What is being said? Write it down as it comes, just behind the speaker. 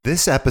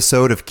This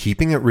episode of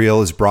Keeping It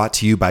Real is brought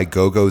to you by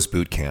GoGo's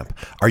Bootcamp.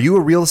 Are you a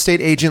real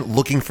estate agent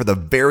looking for the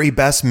very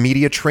best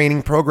media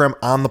training program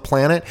on the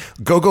planet?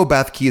 GoGo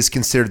Bethke is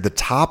considered the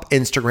top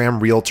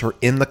Instagram realtor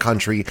in the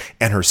country,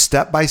 and her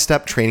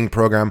step-by-step training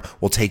program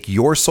will take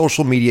your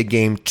social media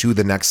game to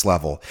the next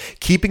level.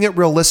 Keeping It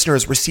Real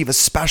listeners receive a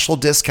special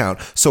discount,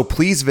 so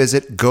please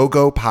visit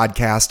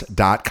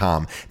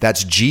gogopodcast.com.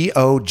 That's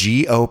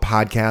GOGO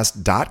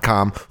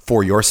podcast.com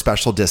for your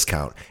special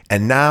discount.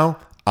 And now,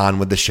 on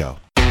with the show.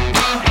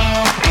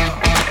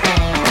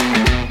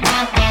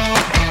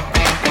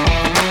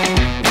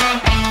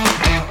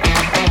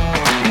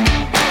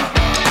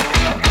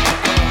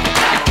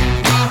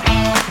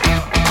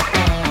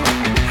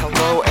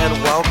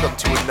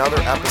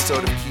 Another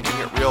episode of Keeping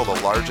It Real, the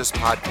largest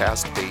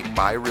podcast made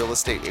by real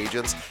estate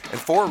agents and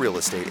for real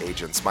estate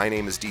agents. My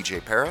name is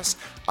DJ Paris.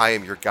 I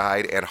am your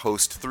guide and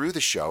host through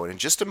the show. And in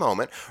just a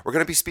moment, we're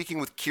going to be speaking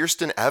with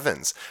Kirsten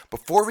Evans.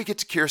 Before we get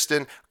to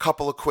Kirsten, a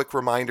couple of quick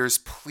reminders.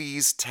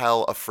 Please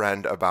tell a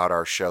friend about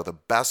our show. The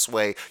best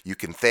way you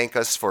can thank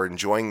us for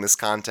enjoying this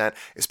content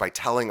is by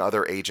telling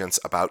other agents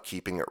about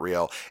Keeping It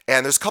Real.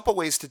 And there's a couple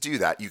ways to do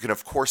that. You can,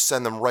 of course,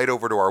 send them right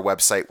over to our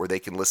website where they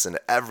can listen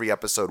to every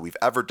episode we've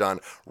ever done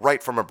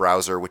right from a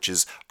browser, which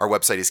is our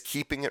website is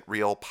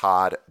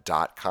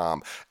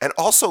keepingitrealpod.com. And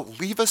also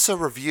leave us a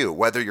review,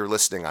 whether you're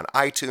listening on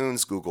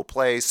iTunes, Google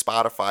Play,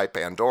 Spotify,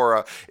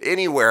 Pandora,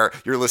 anywhere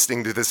you're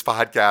listening to this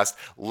podcast.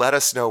 Let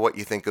us know what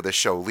you think of the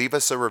show. Leave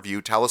us a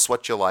review. Tell us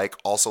what you like.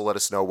 Also, let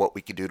us know what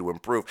we can do to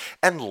improve.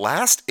 And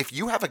last, if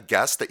you have a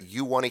guest that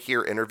you want to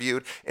hear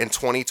interviewed in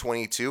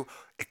 2022,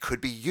 it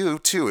could be you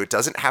too. It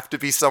doesn't have to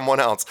be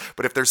someone else.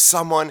 But if there's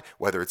someone,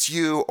 whether it's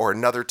you or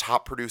another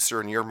top producer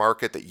in your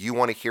market that you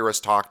want to hear us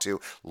talk to,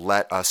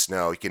 let us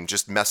know. You can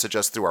just message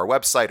us through our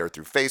website or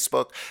through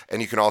Facebook.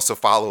 And you can also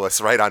follow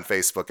us right on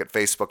Facebook at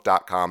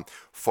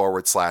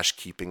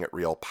facebook.com/Keeping It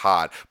Real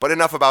Pod. But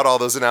enough about all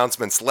those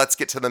announcements. Let's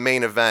get to the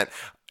main event.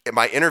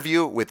 My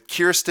interview with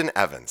Kirsten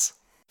Evans.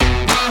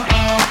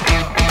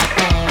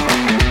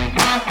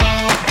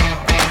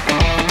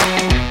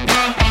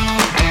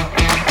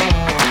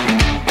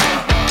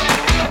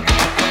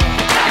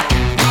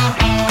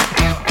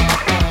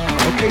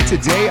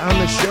 Today on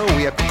the show,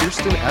 we have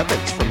Kirsten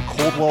Evans from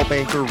Coldwell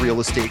Banker Real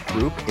Estate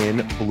Group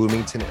in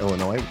Bloomington,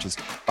 Illinois, which is,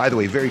 by the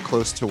way, very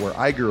close to where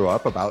I grew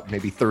up, about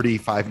maybe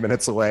 35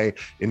 minutes away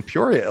in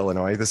Peoria,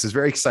 Illinois. This is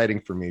very exciting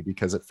for me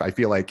because I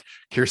feel like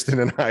Kirsten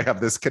and I have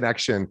this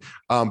connection,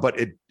 but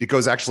it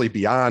goes actually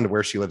beyond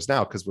where she lives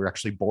now because we're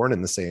actually born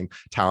in the same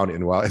town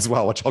as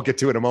well, which I'll get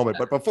to in a moment.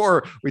 But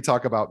before we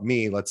talk about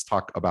me, let's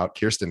talk about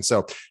Kirsten.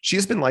 So she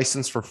has been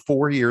licensed for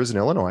 4 years in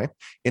Illinois.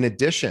 In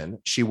addition,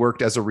 she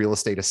worked as a real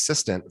estate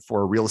assistant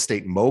for a real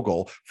estate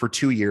mogul for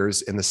 2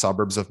 years in the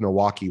suburbs of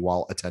Milwaukee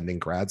while attending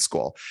grad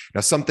school.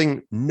 Now,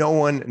 something no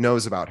one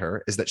knows about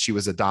her is that she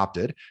was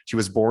adopted. She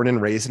was born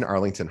and raised in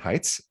Arlington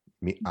Heights.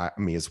 Me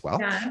as well.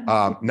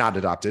 Yeah. Not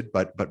adopted,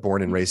 but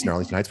born and raised in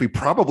Arlington Heights. We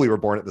probably were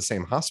born at the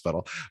same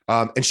hospital.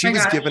 And she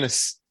was given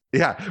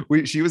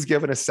she was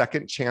given a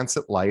second chance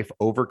at life,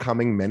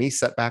 overcoming many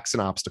setbacks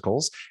and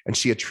obstacles. And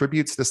she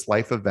attributes this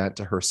life event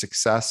to her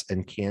success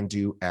and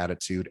can-do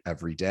attitude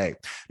every day.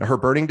 Now, her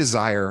burning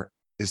desire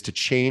is to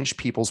change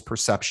people's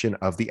perception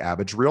of the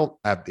average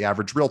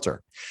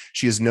realtor.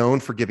 She is known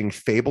for giving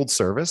fabled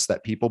service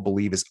that people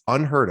believe is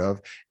unheard of,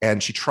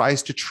 and she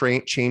tries to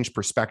change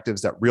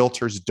perspectives that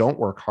realtors don't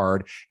work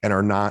hard and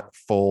are not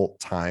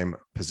full-time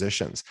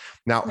positions.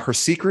 Now, her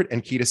secret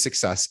and key to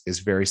success is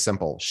very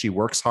simple. She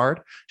works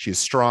hard. She is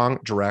strong,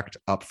 direct,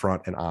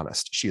 upfront, and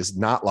honest. She is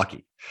not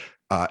lucky.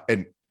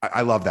 And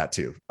I love that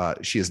too.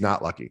 She is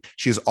not lucky.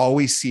 She is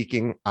always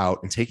seeking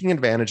out and taking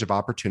advantage of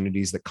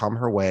opportunities that come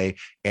her way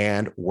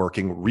and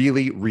working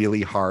really,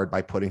 really hard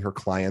by putting her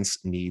clients'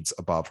 needs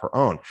above her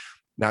own.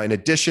 Now, in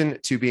addition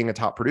to being a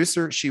top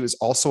producer, she was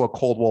also a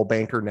Coldwell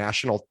Banker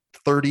National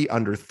 30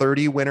 Under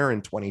 30 winner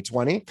in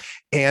 2020.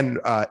 And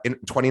in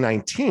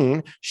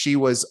 2019, she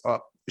was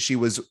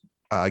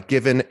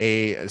given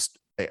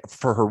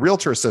for her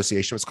realtor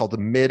association. It's called the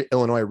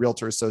Mid-Illinois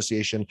Realtor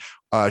Association.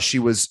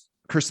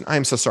 Kirsten,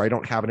 I'm so sorry. I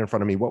don't have it in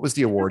front of me. What was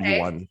the award you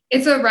won?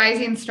 It's a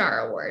Rising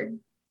Star Award.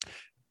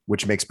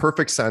 Which makes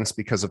perfect sense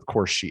because, of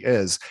course, she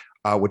is,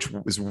 which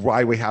is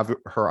why we have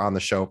her on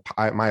the show.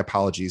 My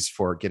apologies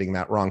for getting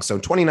that wrong. So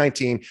in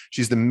 2019,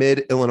 she's the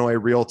Mid-Illinois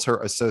Realtor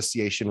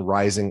Association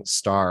Rising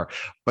Star.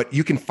 But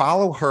you can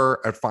follow her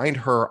or find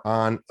her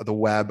on the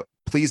web.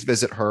 Please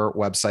visit her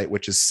website,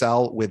 which is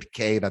Sell with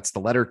K. That's the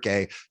letter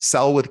K,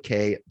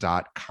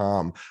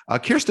 sellwithk.com.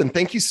 Kirsten,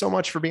 thank you so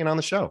much for being on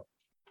the show.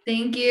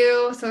 Thank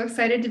you. So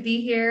excited to be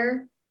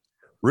here.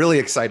 Really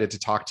excited to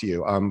talk to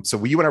you.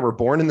 So you and I were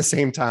born in the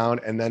same town,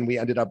 and then we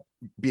ended up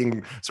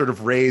being sort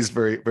of raised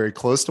very, very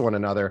close to one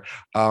another.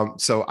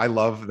 So I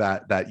love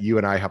that you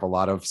and I have a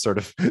lot of sort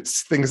of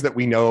things that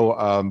we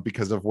know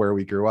because of where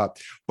we grew up.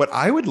 But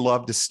I would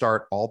love to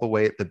start all the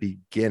way at the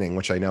beginning,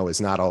 which I know is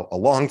not a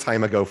long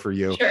time ago for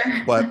you.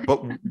 Sure. But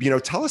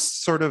tell us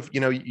sort of,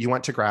 you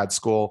went to grad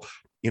school.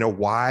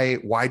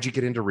 why'd you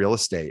get into real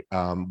estate?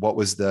 What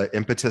was the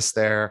impetus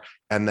there?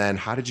 And then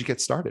how did you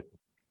get started?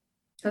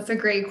 That's a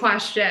great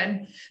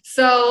question.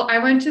 So I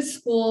went to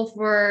school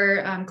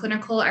for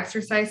clinical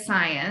exercise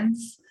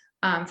science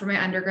for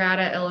my undergrad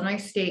at Illinois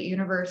State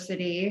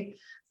University.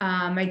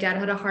 My dad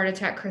had a heart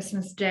attack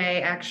Christmas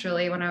Day,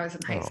 actually, when I was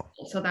in high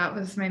school. So that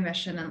was my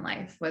mission in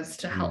life, was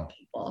to help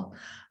people.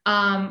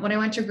 When I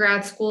went to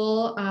grad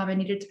school, I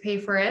needed to pay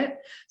for it.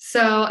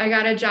 So I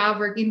got a job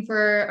working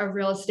for a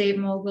real estate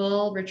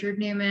mogul, Richard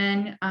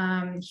Newman.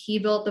 He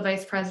built the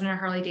vice president of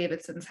Harley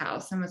Davidson's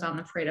house and was on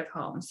the Parade of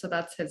Homes. So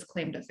that's his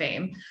claim to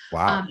fame.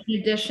 Wow.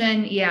 In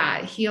addition,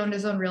 yeah, he owned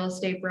his own real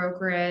estate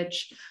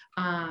brokerage.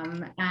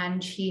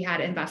 And he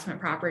had investment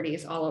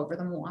properties all over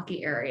the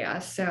Milwaukee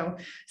area. So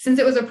since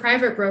it was a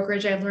private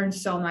brokerage, I learned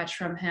so much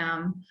from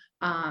him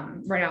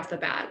right off the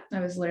bat.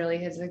 I was literally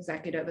his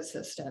executive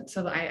assistant.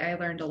 So I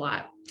learned a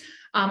lot.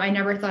 I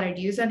never thought I'd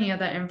use any of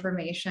that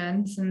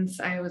information since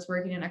I was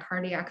working in a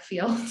cardiac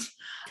field.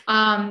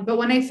 But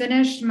when I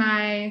finished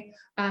my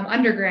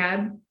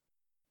undergrad,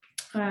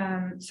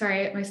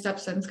 sorry, my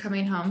stepson's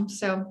coming home.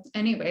 So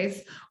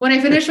anyways, when I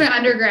finished my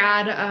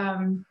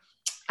undergrad,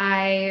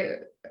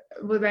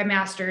 with my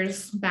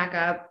master's back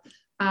up,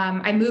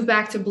 I moved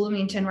back to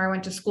Bloomington, where I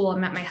went to school and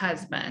met my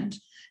husband.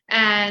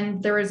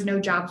 And there was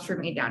no jobs for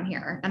me down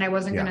here. And I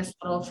wasn't going to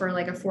settle for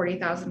like a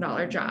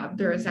 $40,000 job.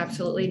 There was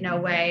absolutely no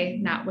way,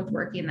 not with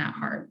working that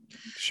hard.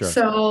 Sure.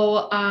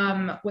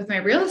 So with my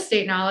real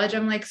estate knowledge,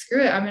 I'm like,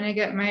 screw it. I'm going to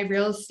get my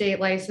real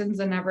estate license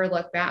and never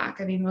look back.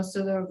 I mean, most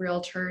of the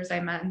realtors I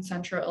met in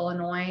Central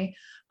Illinois,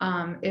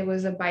 it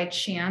was a by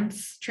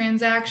chance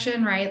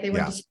transaction, right? They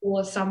went to school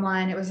with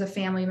someone. It was a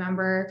family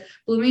member.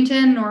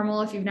 Bloomington,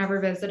 normal, if you've never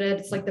visited,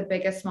 it's like the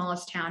biggest,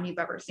 smallest town you've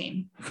ever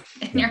seen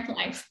in your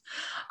life.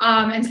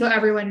 And so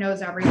everyone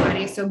knows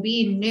everybody. So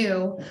being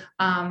new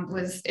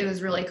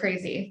was really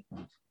crazy.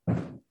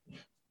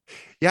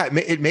 Yeah,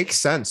 it makes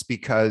sense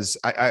because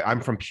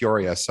I'm from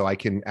Peoria, so I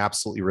can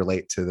absolutely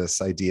relate to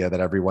this idea that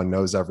everyone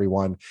knows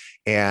everyone.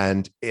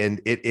 And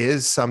it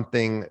is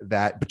something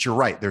that, but you're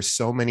right, there's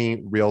so many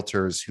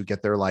realtors who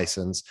get their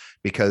license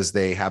because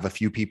they have a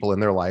few people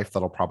in their life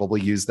that'll probably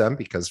use them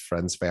because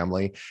friends,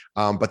 family,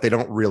 but they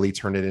don't really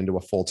turn it into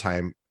a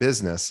full-time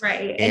business.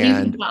 Right, and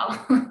you can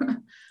tell.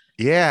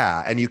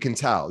 Yeah, and you can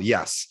tell,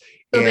 yes.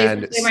 So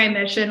and basically my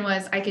mission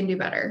was I can do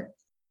better.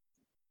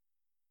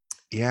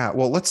 Yeah.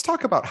 Well, let's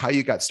talk about how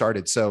you got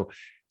started. So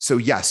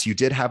yes, you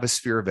did have a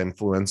sphere of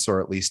influence, or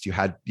at least you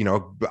had,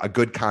 a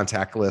good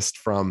contact list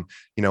from,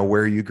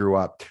 where you grew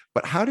up.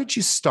 But how did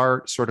you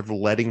start sort of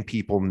letting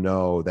people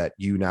know that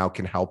you now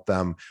can help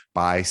them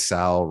buy,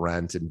 sell,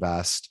 rent,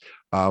 invest?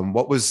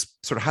 What was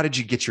sort of, how did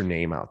you get your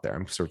name out there?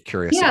 I'm sort of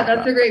curious. Yeah,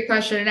 that's a great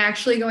question. And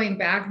actually going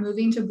back,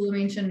 moving to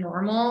Bloomington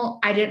normal,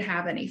 I didn't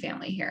have any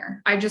family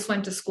here. I just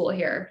went to school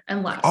here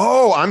and left.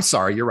 Oh, I'm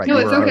sorry. You're right. No,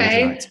 it's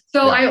okay.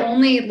 So the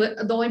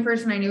only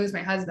person I knew was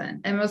my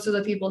husband, and most of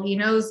the people he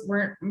knows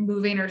weren't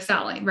moving or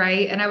selling.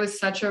 Right. And I was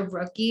such a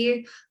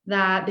rookie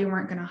that they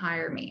weren't going to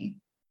hire me.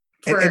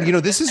 And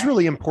this is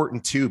really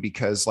important too,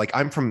 because like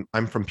I'm from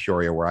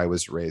Peoria, where I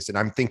was raised, and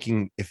I'm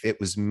thinking if it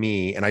was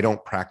me, and I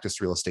don't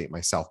practice real estate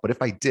myself, but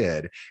if I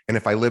did, and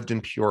if I lived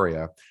in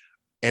Peoria,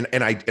 and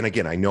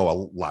again, I know a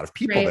lot of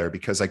people there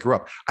because I grew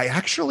up, I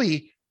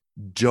actually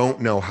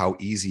don't know how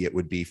easy it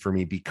would be for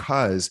me,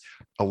 because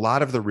a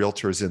lot of the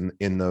realtors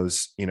in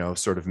those,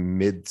 sort of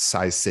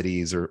mid-sized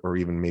cities, or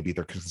even maybe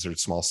they're considered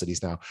small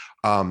cities now,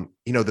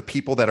 the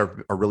people that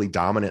are really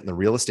dominant in the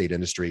real estate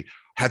industry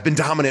have been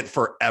dominant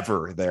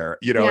forever there.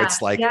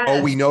 It's like,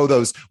 oh, we know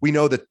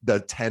that the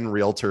 10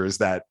 realtors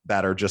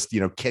that are just,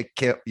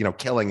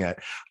 killing it.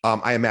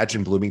 I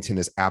imagine Bloomington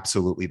is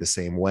absolutely the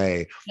same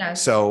way.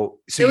 Yes. So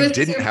you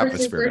didn't have the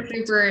spirit.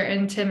 Super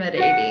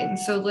intimidating.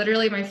 So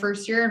literally my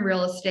first year in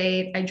real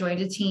estate, I joined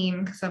a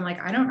team because I'm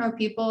like, I don't know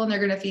people and they're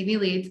going to feed me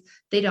leads.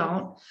 They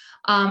don't.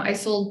 I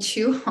sold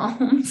 2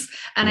 homes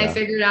and I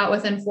figured out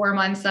within 4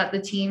 months that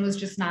the team was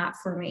just not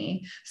for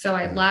me. So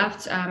I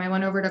left. I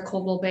went over to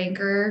Coldwell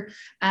Banker,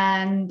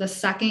 and the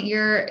second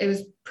year it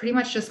was pretty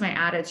much just my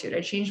attitude.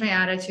 I changed my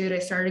attitude. I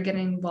started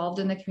getting involved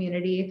in the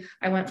community.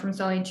 I went from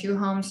selling 2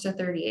 homes to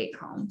 38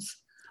 homes.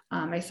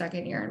 My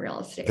second year in real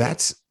estate.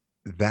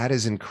 That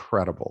is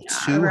incredible.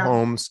 Yeah, 2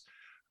 homes.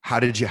 How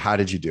did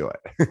you do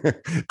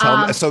it?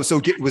 Tell me.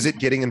 So was it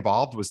getting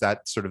involved? Was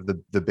that sort of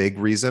the big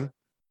reason?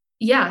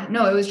 Yeah,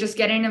 no, it was just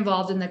getting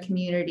involved in the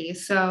community.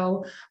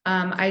 So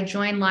I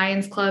joined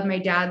Lions Club. My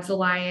dad's a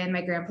Lion,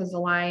 my grandpa's a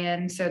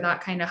Lion. So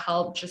that kind of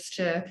helped just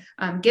to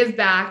give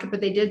back.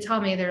 But they did tell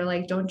me, they're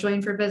like, don't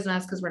join for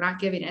business because we're not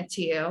giving it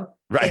to you.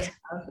 Right.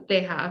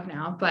 They have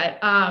now. But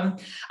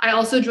I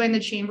also joined the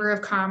Chamber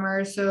of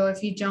Commerce. So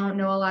if you don't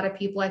know a lot of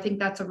people, I think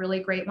that's a really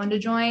great one to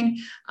join.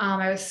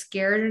 I was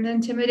scared and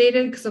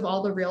intimidated because of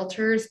all the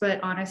realtors, but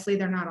honestly,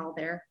 they're not all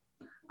there.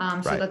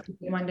 So Right. that's a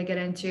good one to get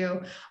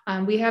into.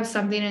 We have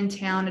something in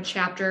town, a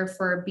chapter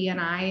for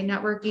BNI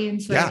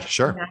networking. So I Yeah, joined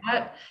sure.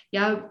 that.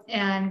 Yep.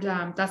 And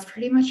that's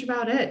pretty much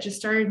about it. Just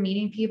started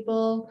meeting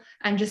people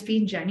and just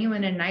being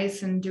genuine and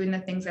nice and doing the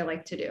things I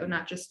like to do,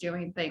 not just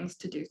doing things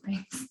to do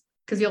things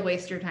because you'll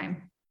waste your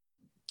time.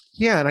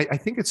 Yeah. And I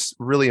think it's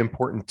really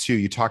important too.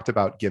 You talked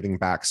about giving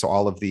back. So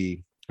all of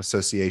the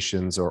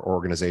associations or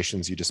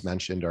organizations you just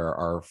mentioned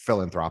are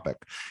philanthropic.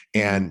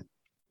 Mhm.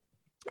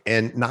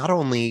 And not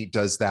only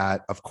does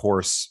that, of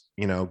course,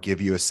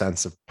 give you a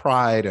sense of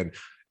pride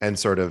and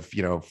sort of,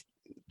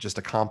 just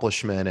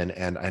accomplishment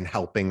and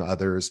helping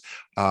others,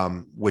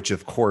 which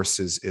of course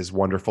is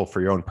wonderful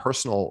for your own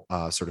personal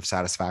sort of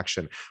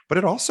satisfaction, but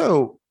it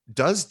also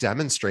does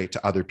demonstrate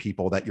to other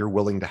people that you're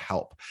willing to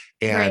help.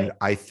 And Right.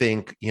 I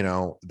think,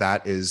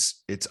 that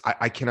is,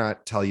 I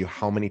cannot tell you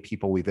how many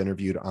people we've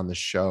interviewed on the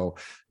show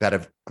that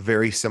have a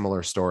very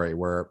similar story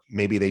where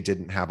maybe they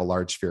didn't have a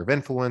large sphere of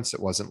influence. It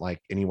wasn't like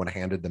anyone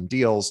handed them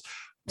deals.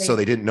 So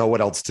they Right. didn't know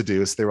what else to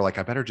do. So they were like,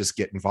 I better just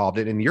get involved.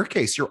 And in your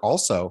case, you're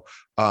also,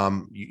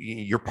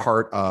 you're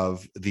part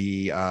of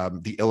the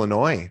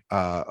Illinois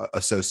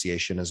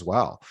Association as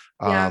well.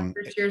 Yeah, Um,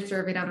 first year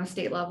serving on the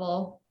state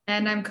level.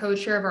 And I'm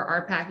co-chair of our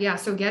RPAC. Yeah,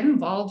 so get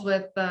involved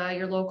with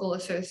your local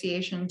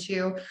association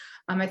too.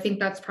 I think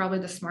that's probably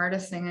the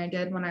smartest thing I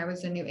did when I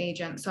was a new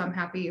agent. So I'm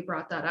happy you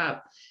brought that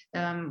up.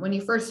 When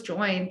you first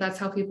join, that's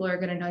how people are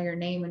going to know your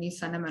name when you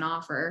send them an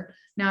offer.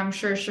 Now I'm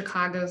sure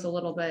Chicago's a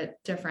little bit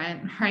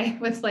different, right?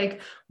 With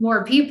like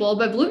more people,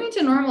 but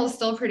Bloomington Normal is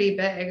still pretty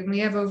big. And we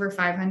have over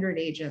 500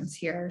 agents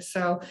here.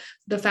 So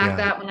the fact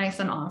yeah. that when I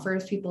send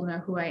offers, people know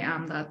who I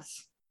am,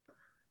 that's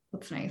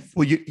nice.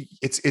 Well,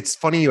 it's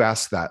funny you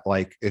ask that.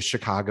 Like, is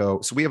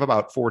Chicago? So we have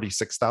about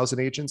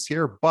 46,000 agents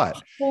here,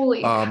 but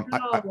Holy I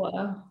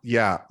cow.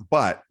 yeah,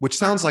 but which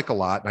sounds Wow. like a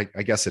lot.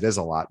 I guess it is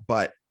a lot,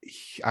 but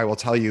I will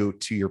tell you,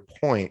 to your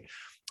point,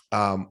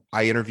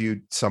 I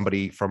interviewed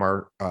somebody from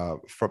our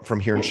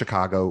from here in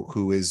Chicago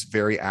who is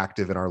very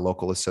active in our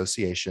local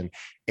association,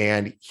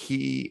 and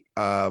he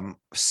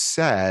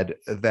said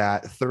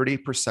that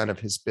 30% of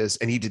his business,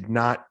 and he did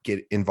not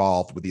get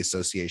involved with the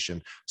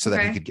association so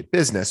that he Okay. could get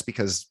business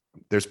because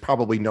there's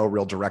probably no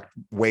real direct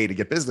way to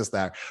get business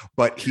there,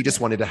 but he just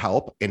wanted to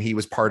help, and he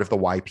was part of the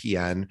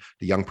YPN,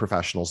 the Young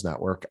Professionals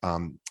Network,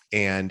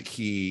 and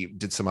he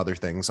did some other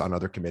things on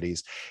other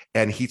committees.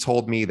 And he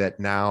told me that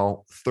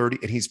now 30,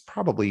 and he's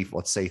probably,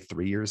 let's say,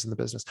 3 years in the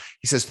business.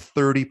 He says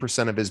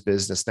 30% of his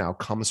business now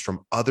comes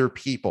from other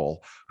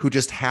people who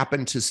just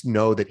happen to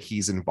know that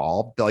he's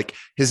involved. Like,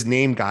 his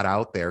name got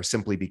out there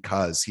simply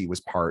because he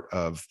was part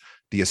of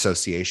the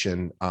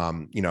association,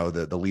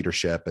 the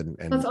leadership That's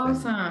and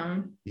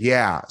awesome.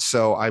 yeah.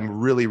 So I'm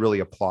really,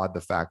 really applaud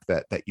the fact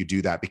that you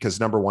do that, because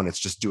number one, it's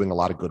just doing a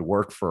lot of good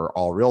work for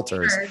all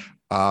realtors.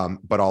 Sure.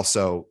 But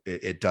also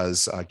it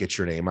does get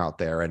your name out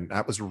there. And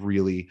that was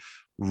really,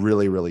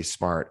 really, really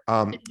smart.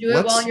 Do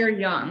it while you're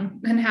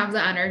young and have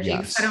the energy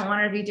because I Yes. don't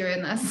want to be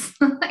doing this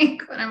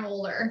like when I'm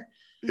older.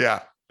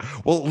 Yeah.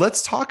 Well,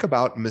 let's talk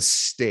about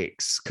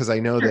mistakes, because I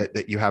know Sure.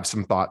 that you have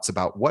some thoughts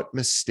about what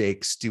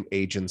mistakes do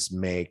agents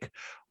make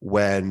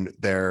when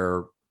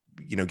they're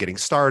getting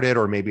started,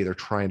 or maybe they're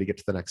trying to get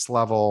to the next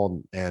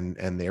level, and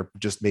they're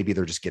just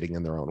getting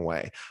in their own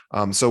way.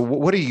 So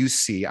what do you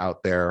see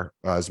out there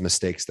as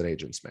mistakes that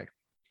agents make?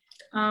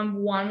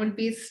 One would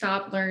be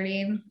stop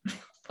learning.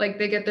 Like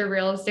they get their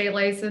real estate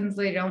license,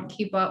 they don't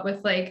keep up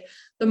with like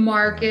the Yeah.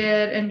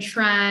 market and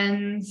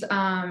trends.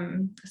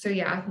 So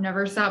yeah,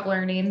 never stop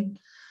learning.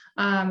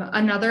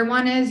 Another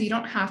one is you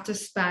don't have to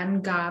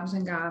spend gobs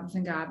and gobs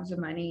and gobs of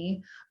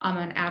money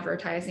on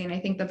advertising. I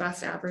think the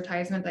best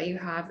advertisement that you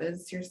have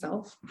is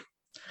yourself.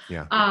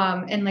 Yeah.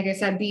 And like I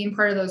said, being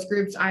part of those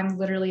groups, I'm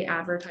literally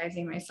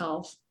advertising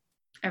myself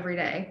every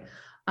day.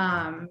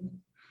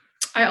 Um,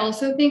 I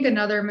also think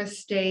another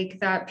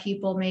mistake that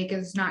people make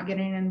is not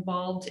getting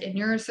involved in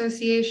your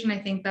association. I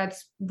think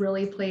that's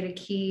really played a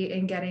key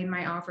in getting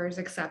my offers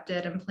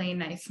accepted and playing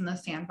nice in the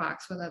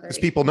sandbox with other Because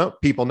agents.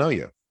 people know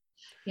you.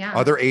 Yeah.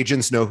 Other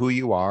agents know who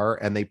you are,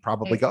 and they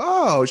probably Right. go,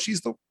 "Oh,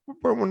 she's the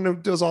one who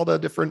does all the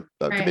different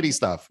committee Right.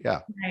 stuff."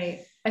 Yeah.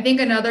 Right. I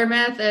think another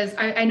myth is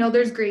I know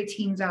there's great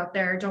teams out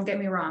there. Don't get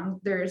me wrong.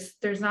 There's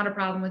not a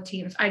problem with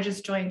teams. I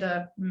just joined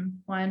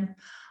one.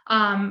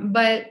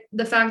 But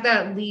the fact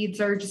that leads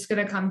are just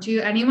gonna come to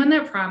you, anyone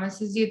that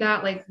promises you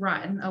that, like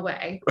run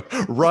away.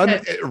 run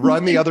Because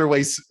run the other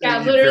way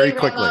yeah, very literally run the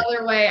quickly.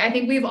 other way. I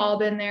think we've all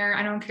been there.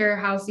 I don't care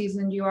how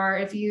seasoned you are.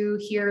 If you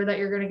hear that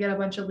you're gonna get a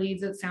bunch of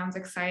leads, it sounds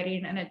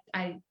exciting. And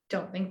I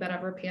don't think that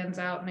ever pans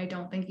out. And I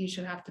don't think you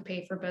should have to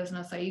pay for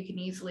business that you can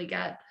easily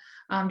get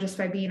just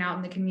by being out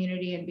in the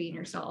community and being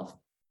yourself.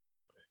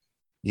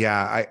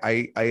 Yeah,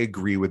 I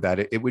agree with that.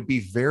 It would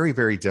be very,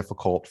 very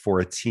difficult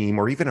for a team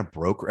or even a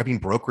broker. I mean,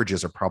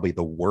 brokerages are probably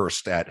the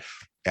worst at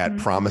Mhm.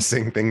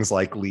 promising things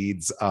like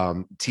leads.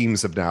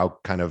 Teams have now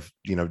kind of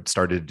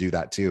started to do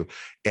that too,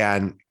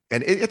 and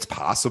it's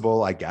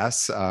possible, I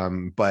guess.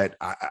 But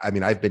I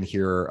mean, I've been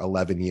here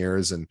 11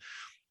 years, and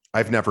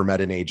I've never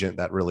met an agent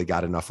that really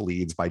got enough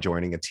leads by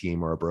joining a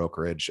team or a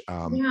brokerage.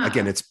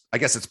 Again, I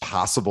guess it's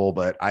possible,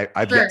 but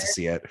I've yet to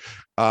see it.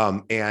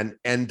 And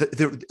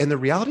the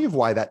reality of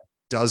why that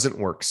doesn't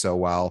work so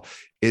well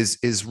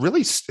is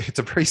really, it's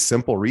a very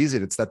simple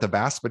reason. It's that the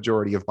vast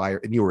majority of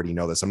buyers, and you already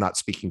know this, I'm not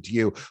speaking to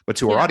you, but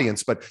to our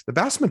audience, but the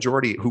vast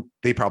majority, who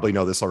they probably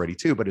know this already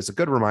too, but it's a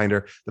good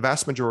reminder, the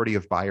vast majority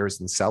of buyers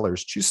and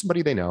sellers choose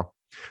somebody they know.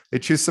 They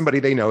choose somebody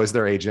they know as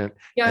their agent.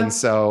 And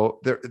so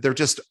they're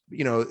just,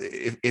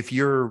 if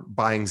you're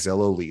buying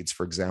Zillow leads,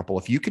 for example,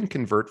 if you can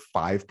convert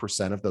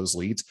 5% of those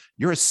leads,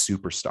 you're a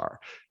superstar.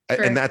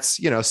 Sure. And that's,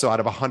 so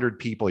out of 100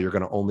 people, you're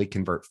going to only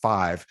convert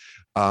 5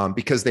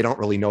 because they don't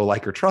really know,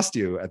 like, or trust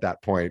you at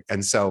that point.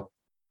 And so,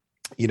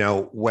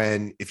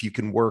 if you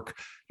can work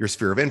your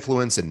sphere of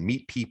influence and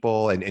meet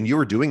people, and you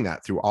were doing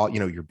that through all,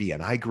 your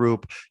BNI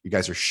group, you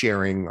guys are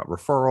sharing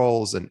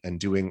referrals and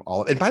doing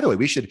all. And by the way,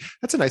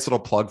 that's a nice little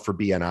plug for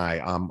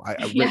BNI.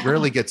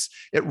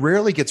 It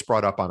rarely gets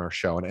brought up on our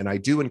show. And I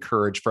do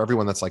encourage for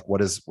everyone that's like,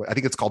 I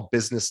think it's called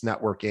Business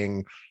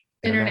Networking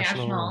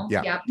International.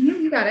 Yeah.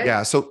 You got it.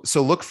 Yeah. So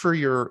look for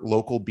your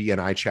local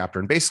BNI chapter.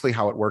 And basically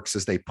how it works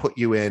is they put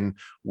you in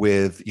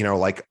with,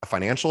 like a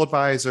financial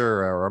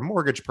advisor or a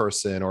mortgage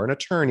person or an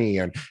attorney.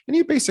 And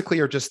you basically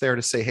are just there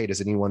to say, hey, do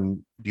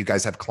you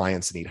guys have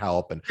clients that need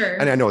help? And,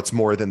 and I know it's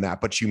more than that,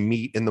 but you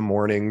meet in the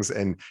mornings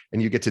and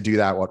you get to do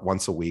that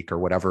once a week or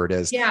whatever it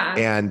is. Yeah.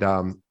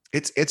 And,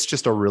 it's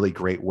just a really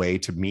great way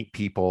to meet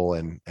people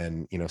and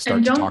start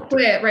and don't to talk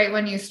quit right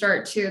when you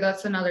start too.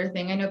 That's another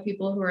thing. I know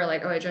people who are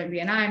like, oh, I joined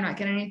BNI, I'm not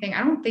getting anything.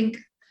 I don't think,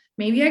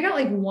 maybe I got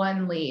like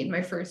 1 lead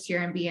my first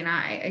year in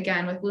BNI.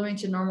 Again, with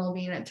Bloomington Normal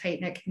being a tight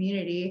knit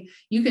community,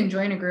 you can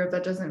join a group.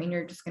 That doesn't mean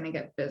you're just going to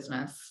get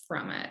business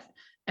from it.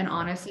 And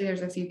honestly,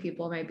 there's a few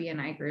people in my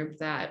BNI group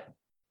that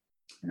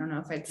I don't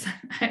know if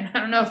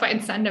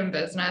I'd send them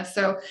business.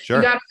 So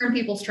you got to earn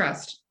people's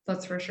trust.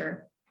 That's for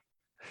sure.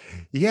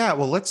 Yeah.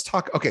 Well, let's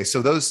talk. Okay.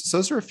 So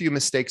those are a few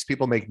mistakes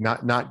people make,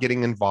 not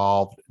getting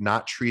involved,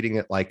 not treating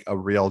it like a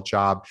real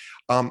job.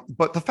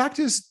 But the fact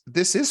is,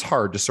 this is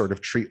hard to sort of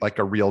treat like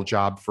a real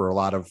job for a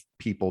lot of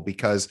people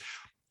because,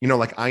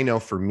 like I know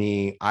for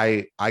me,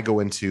 I go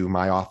into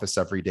my office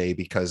every day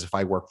because if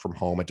I work from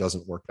home, it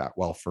doesn't work that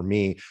well for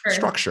me.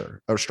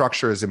 Sure.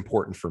 Structure is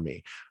important for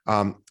me.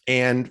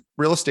 And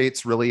real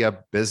estate's really a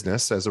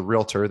business as a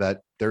realtor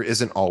that there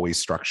isn't always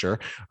structure.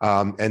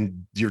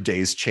 And your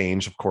days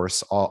change, of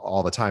course,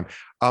 all the time.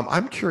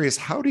 I'm curious,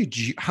 how do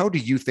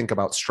you think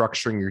about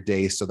structuring your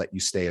day so that you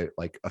stay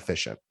like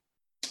efficient?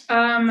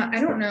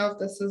 I don't know if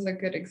this is a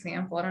good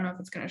example. I don't know if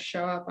it's going to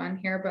show up on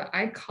here, but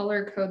I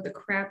color code the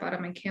crap out of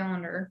my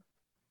calendar.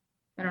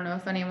 I don't know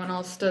if anyone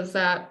else does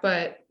that,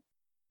 but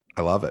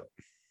I love it.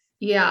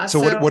 Yeah. So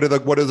what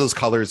do those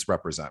colors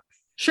represent?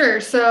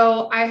 Sure.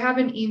 So I have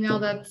an email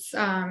that's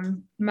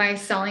my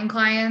selling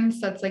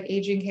clients. That's like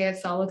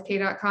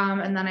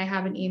agentk@sellwithk.com. And then I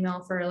have an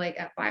email for like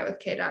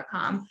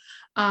buyWithK.com.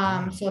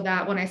 So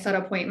that when I set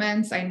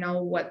appointments, I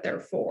know what they're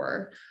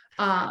for.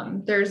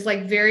 There's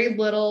like very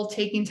little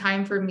taking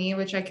time for me,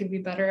 which I could be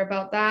better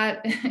about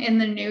that in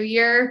the new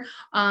year.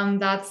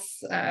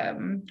 That's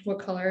what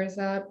color is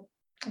that?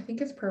 I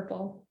think it's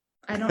purple.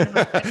 I don't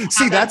know.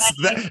 See, that's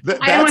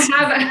I don't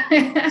have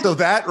it. So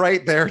that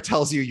right there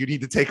tells you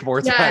need to take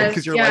more time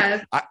because you're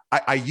like,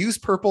 I use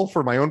purple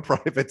for my own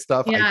private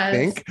stuff, I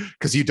think,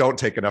 because you don't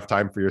take enough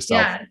time for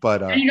yourself.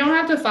 But and you don't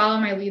have to follow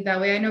my lead that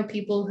way. I know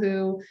people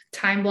who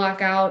time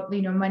block out,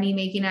 money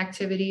making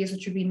activities,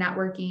 which would be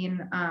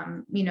networking,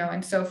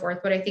 and so forth.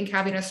 But I think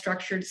having a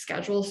structured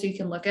schedule so you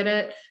can look at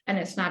it and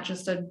it's not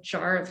just a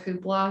jar of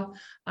hoopla.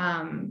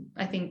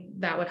 I think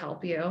that would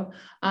help you.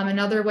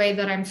 Another way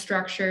that I'm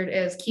structured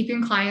is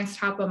keeping clients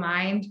top of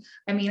mind.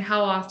 I mean,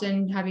 how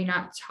often have you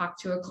not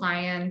talked to a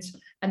client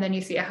and then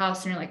you see a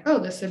house and you're like, oh,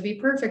 this would be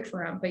perfect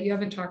for him, but you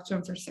haven't talked to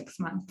him for 6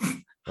 months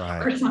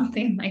or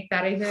something like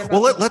that.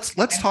 Well,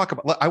 let's talk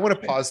about, I want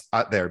to pause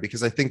there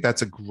because I think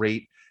that's a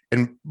great,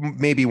 and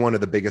maybe one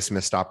of the biggest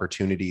missed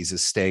opportunities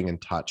is staying in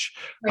touch.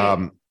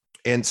 Right.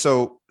 And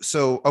so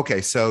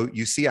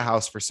you see a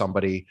house for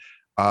somebody,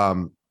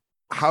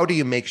 how do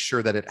you make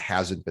sure that it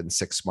hasn't been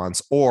 6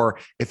 months? Or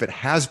if it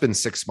has been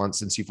 6 months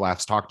since you've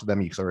last talked to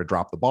them, you sort of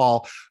dropped the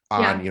ball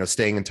on,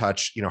 staying in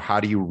touch, how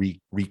do you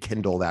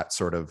rekindle that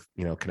sort of,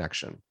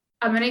 connection?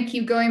 I'm going to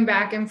keep going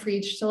back and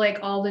preach to like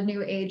all the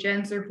new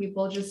agents or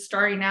people just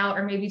starting out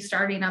or maybe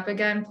starting up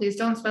again. Please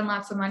don't spend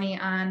lots of money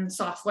on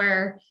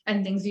software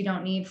and things you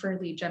don't need for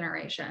lead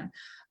generation.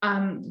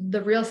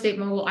 The real estate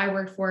mogul I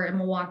worked for in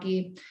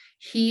Milwaukee,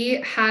 he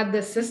had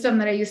this system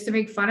that I used to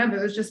make fun of.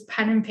 It was just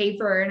pen and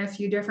paper and a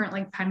few different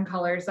like pen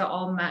colors that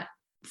all meant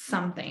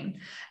something.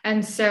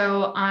 And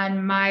so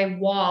on my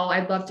wall,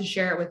 I'd love to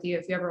share it with you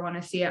if you ever want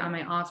to see it on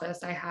my office.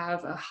 I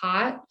have a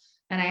hot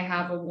and I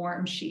have a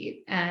warm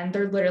sheet, and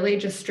they're literally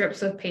just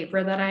strips of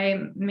paper that I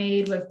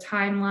made with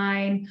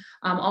timeline,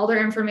 all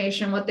their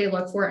information, what they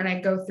look for. And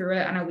I go through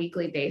it on a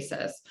weekly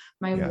basis.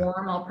 My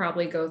warm, I'll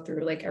probably go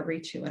through like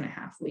every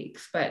 2.5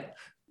 weeks, but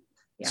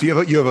so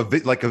you have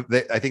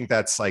I think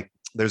that's like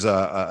there's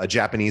a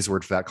Japanese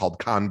word for that called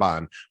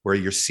kanban, where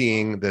you're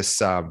seeing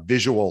this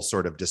visual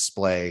sort of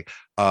display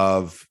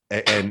of,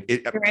 and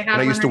it, Here, I and have I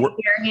one used to right work.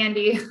 here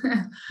handy.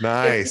 It's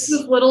Nice.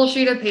 this little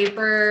sheet of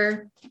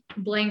paper,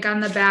 blank on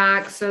the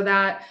back, so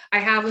that I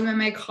have them in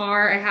my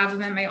car, I have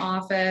them in my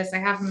office, I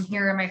have them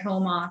here in my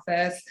home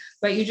office.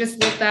 But you just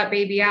whip that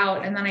baby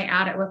out, and then I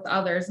add it with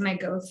others, and I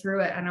go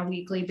through it on a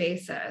weekly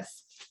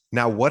basis.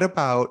 Now, what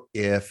about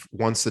if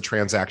once the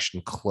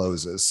transaction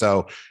closes?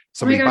 So Oh my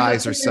somebody gosh,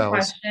 buys that's or a good sells,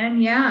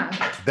 question.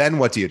 Yeah. then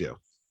what do you do?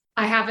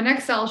 I have an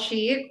Excel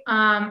sheet.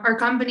 Our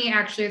company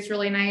actually, it's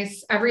really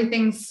nice.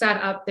 Everything's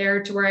set up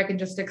there to where I can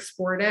just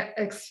export it.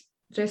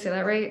 Did I say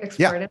that right? Export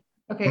Yeah. it.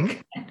 Okay.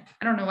 Mm-hmm.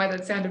 I don't know why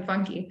that sounded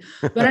funky,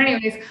 but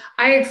anyways,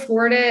 I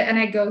export it and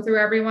I go through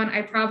everyone.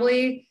 I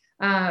probably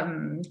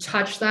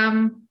touch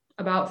them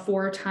about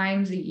 4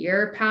 times a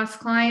year, past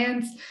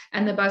clients.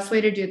 And the best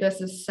way to do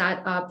this is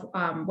set up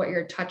what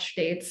your touch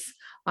dates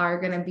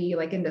are going to be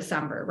like in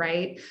December,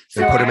 right?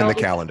 And put them in the always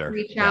calendar.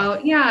 reach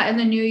out, in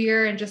the new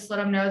year, and just let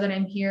them know that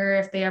I'm here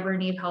if they ever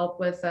need help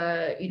with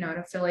an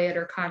affiliate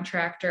or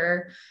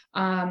contractor.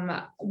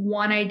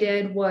 One I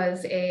did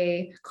was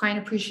a client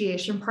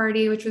appreciation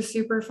party, which was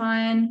super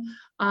fun.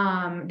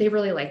 They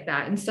really like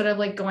that. Instead of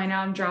like going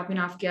out and dropping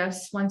off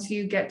gifts, once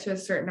you get to a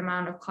certain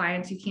amount of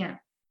clients, you can't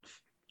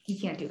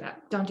do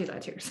that. Don't do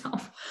that to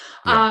yourself.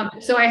 Yeah.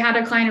 So I had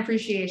a client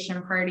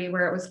appreciation party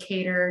where it was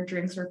catered,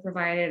 drinks were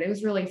provided. It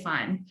was really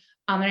fun.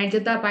 And I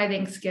did that by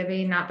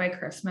Thanksgiving, not by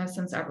Christmas,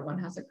 since everyone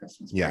has a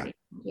Christmas party.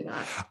 Do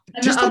that.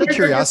 And Just the out of others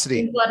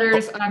curiosity,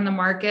 newsletters on the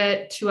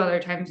market 2 other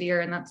times a year,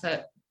 and that's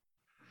it.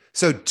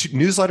 So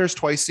newsletters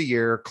twice a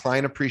year,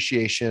 client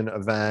appreciation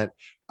event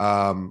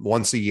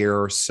once a year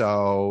or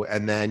so,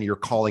 and then you're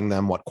calling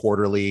them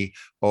quarterly,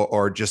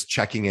 or just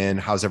checking in,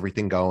 how's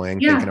everything going,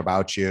 thinking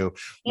about you.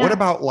 What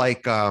about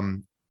like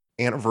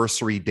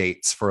anniversary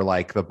dates for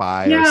like the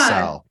buy or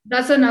sell?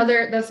 That's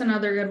another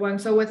good one.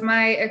 So with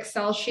my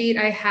Excel sheet,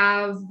 I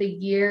have the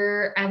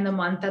year and the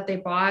month that they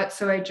bought.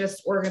 So I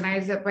just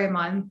organize it by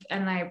month,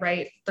 and I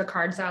write the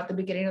cards out at the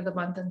beginning of the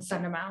month and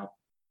send them out.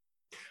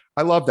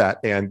 I love that.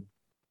 And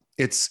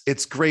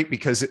it's great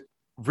because it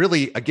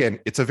really, again,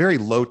 it's a very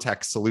low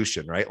tech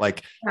solution, right?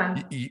 Like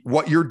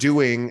what you're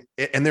doing,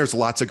 and there's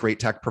lots of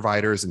great tech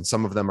providers, and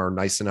some of them are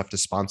nice enough to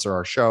sponsor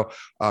our show.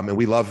 And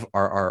we love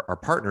our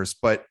partners,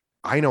 but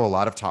I know a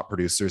lot of top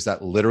producers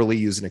that literally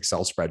use an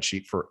Excel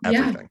spreadsheet for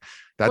everything.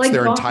 That's like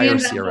their entire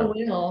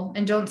CRM.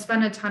 And don't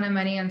spend a ton of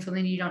money on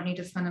something you don't need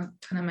to spend a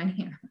ton of money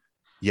on.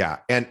 Yeah.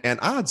 And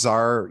odds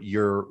are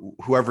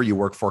whoever you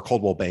work for,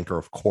 Coldwell Banker,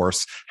 of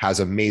course, has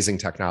amazing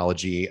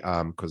technology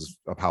because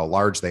of how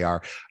large they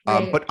are.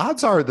 Right. But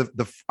odds are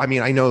I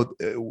mean, I know,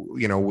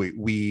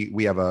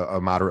 we have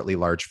a moderately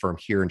large firm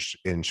here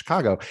in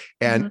Chicago,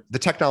 and the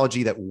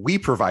technology that we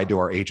provide to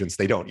our agents,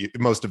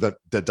 most of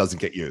that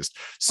doesn't get used.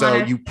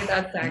 So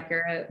that's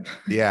accurate.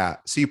 Yeah.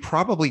 So you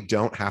probably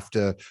don't have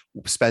to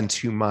spend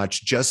too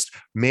much. Just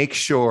make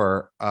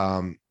sure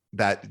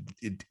that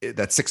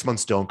 6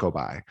 months don't go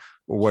by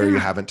where you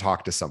haven't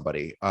talked to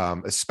somebody,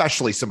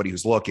 especially somebody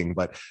who's looking,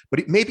 but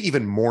maybe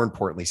even more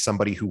importantly,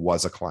 somebody who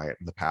was a client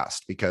in the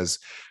past, because,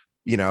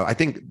 I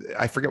think,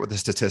 I forget what the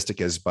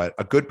statistic is, but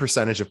a good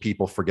percentage of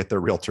people forget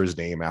their realtor's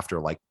name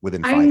after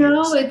within 5 years. I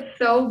know, it's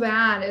so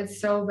bad. It's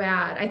so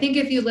bad. I think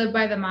if you live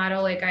by the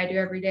motto, like I do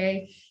every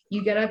day,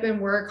 you get up and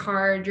work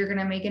hard, you're going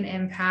to make an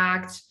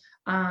impact.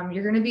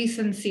 You're going to be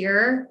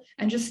sincere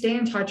and just stay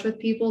in touch with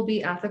people,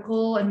 be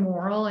ethical and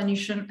moral, and you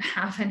shouldn't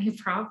have any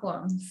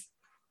problems.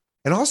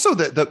 And also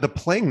the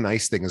playing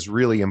nice thing is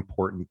really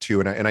important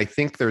too. And I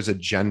think there's a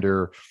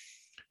gender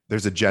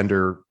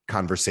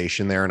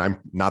conversation there, and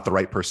I'm not the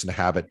right person to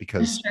have it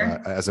because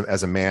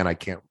as a man, I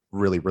can't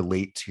really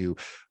relate to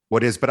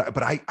what is,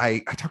 but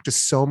I talk to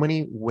so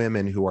many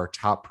women who are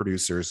top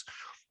producers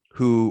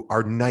who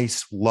are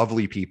nice,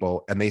 lovely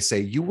people. And they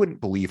say, you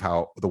wouldn't believe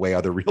the way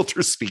other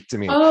realtors speak to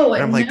me. Oh,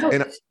 and I'm like,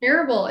 it's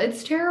terrible.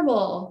 It's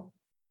terrible.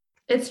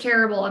 It's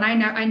terrible. And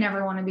I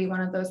never want to be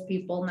one of those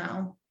people.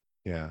 No.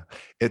 Yeah.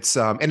 It's,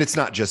 and it's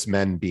not just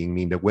men being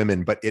mean to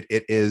women, but it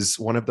is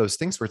one of those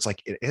things where it's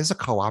like, it is a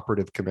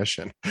cooperative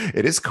commission.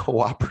 It is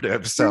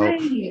cooperative. So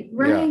right.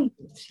 Yeah.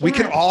 We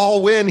can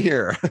all win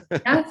here.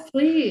 Yes,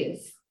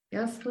 please.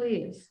 Yes,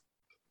 please.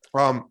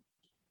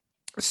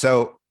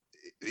 So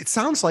it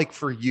sounds like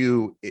for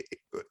you,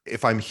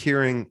 if I'm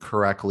hearing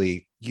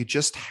correctly, you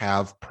just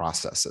have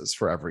processes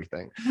for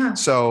everything. Yeah.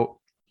 So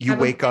you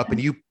wake up and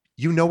you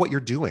know what you're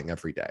doing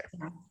every day.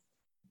 Yeah.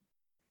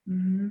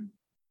 Mm-hmm.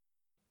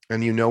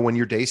 And you know when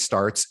your day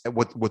starts.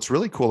 What's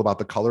really cool about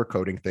the color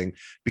coding thing,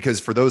 because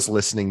for those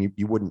listening,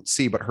 you wouldn't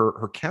see, but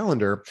her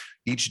calendar,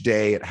 each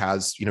day it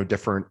has,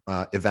 different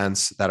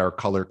events that are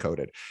color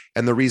coded.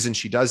 And the reason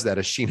she does that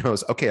is she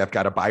knows, okay, I've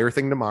got a buyer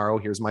thing tomorrow.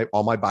 Here's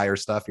all my buyer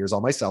stuff. Here's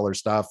all my seller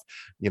stuff.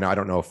 I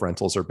don't know if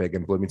rentals are big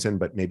in Bloomington,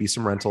 but maybe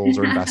some rentals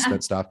or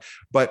investment stuff.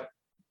 But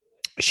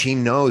she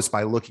knows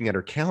by looking at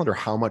her calendar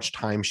how much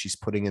time she's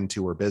putting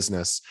into her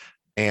business.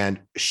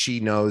 And she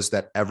knows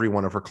that every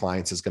one of her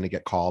clients is going to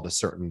get called a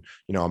certain,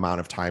 amount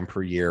of time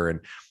per year.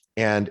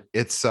 And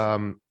it's,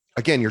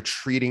 again, you're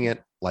treating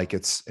it like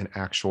it's an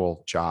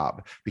actual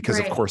job because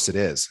of Right. course it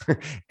is.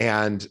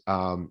 And,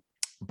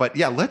 but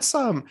yeah,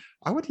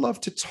 I would love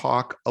to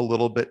talk a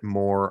little bit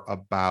more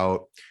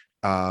about,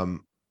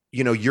 um,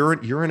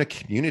 you're in a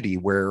community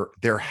where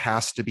there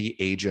has to be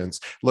agents.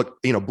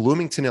 Look,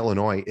 Bloomington,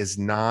 Illinois is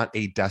not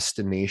a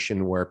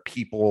destination where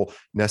people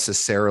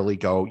necessarily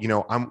go,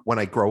 when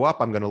I grow up,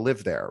 I'm going to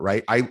live there.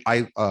 Right.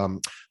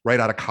 Right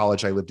out of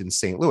college, I lived in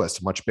St. Louis,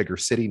 a much bigger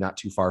city, not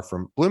too far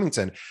from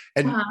Bloomington.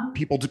 And Uh-huh.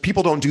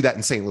 people don't do that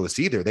in St. Louis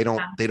either. They don't,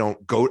 Yeah. they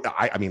don't go.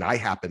 I mean, I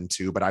happen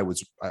to, but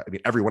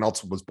everyone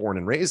else was born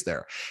and raised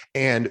there.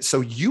 And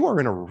so you are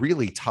in a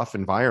really tough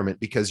environment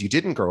because you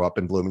didn't grow up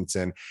in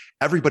Bloomington.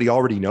 Everybody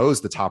already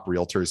knows the top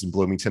realtors in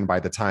Bloomington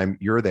by the time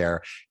you're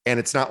there. And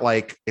it's not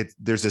like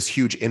there's this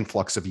huge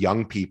influx of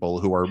young people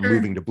who are Sure.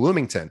 moving to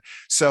Bloomington.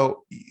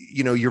 So,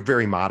 you're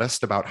very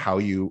modest about how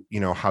you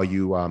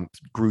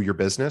grew your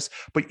business,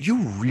 but you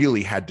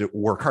really had to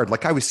work hard.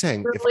 Like I was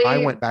saying, if I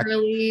Really, went back,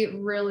 really,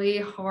 really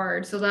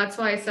hard. So that's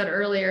why I said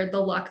earlier, the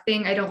luck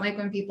thing. I don't like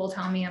when people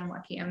tell me I'm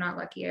lucky. I'm not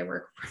lucky. I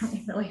work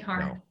really, really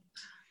hard.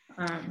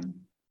 no, Um,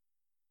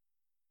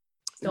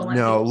 don't let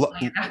no, people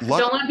tell you that. luck.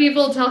 Don't let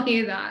people tell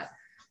you that.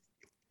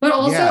 But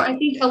also, Yeah, I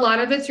think a lot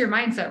of it's your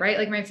mindset, right?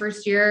 Like my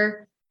first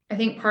year, I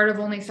think part of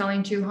only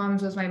selling two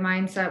homes was my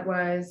mindset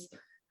was,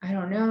 I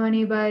don't know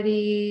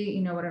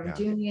anybody, what I'm yeah,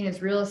 doing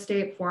is real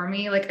estate for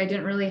me. Like I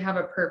didn't really have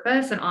a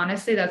purpose. And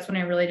honestly, that's when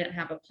I really didn't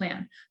have a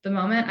plan. The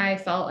moment I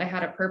felt I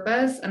had a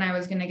purpose and I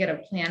was going to get a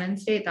plan in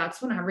state,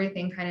 that's when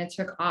everything kind of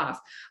took off.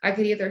 I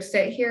could either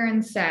sit here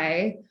and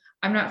say,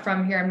 I'm not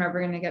from here, I'm never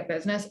going to get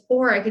business,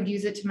 or I could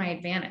use it to my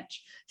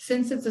advantage.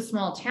 Since it's a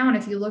small town,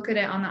 if you look at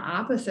it on the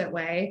opposite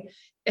way,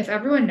 if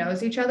everyone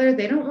knows each other,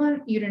 they don't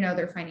want you to know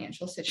their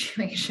financial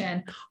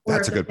situation or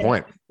that's if a they're good getting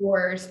point. a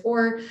divorce.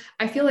 Or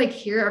I feel like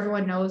here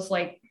everyone knows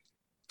like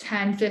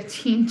 10,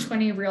 15,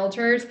 20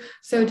 realtors.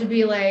 So to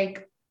be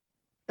like,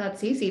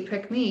 that's easy,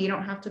 pick me. You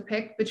don't have to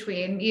pick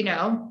between,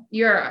 your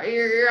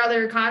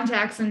other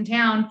contacts in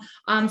town.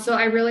 So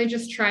I really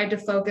just tried to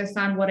focus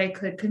on what I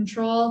could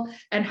control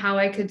and how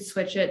I could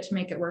switch it to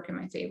make it work in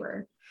my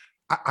favor.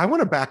 I want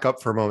to back up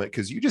for a moment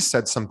because you just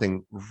said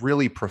something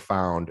really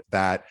profound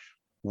that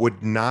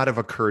would not have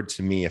occurred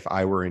to me if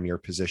I were in your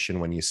position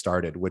when you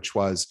started, which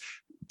was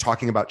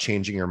talking about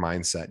changing your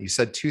mindset. You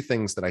said two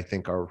things that I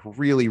think are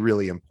really,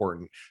 really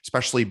important,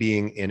 especially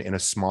being in a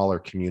smaller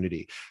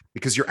community,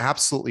 because you're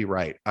absolutely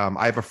right.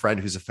 I have a friend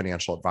who's a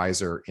financial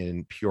advisor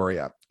in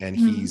Peoria, and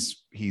Mhm.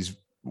 he's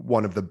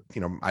one of the,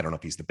 I don't know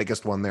if he's the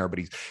biggest one there, but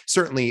he's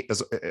certainly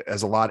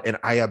as a lot. And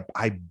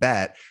I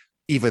bet,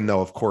 even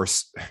though of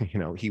course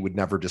he would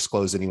never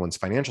disclose anyone's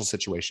financial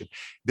situation,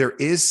 there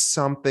is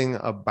something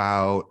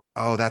about,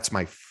 oh, that's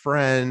my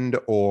friend,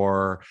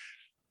 or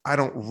I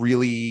don't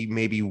really,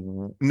 maybe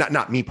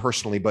not me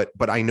personally, but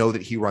I know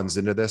that he runs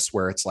into this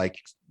where it's like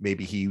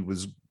maybe he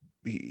was,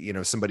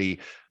 somebody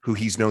who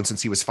he's known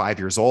since he was 5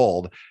 years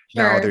old.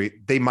 Now Sure.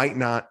 they might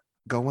not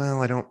go,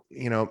 well, I don't,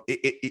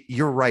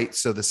 you're right.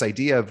 So this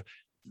idea of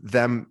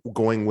them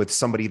going with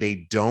somebody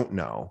they don't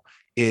know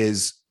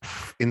is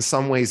in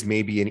some ways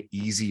maybe an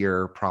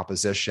easier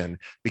proposition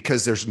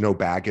because there's no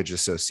baggage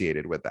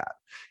associated with that.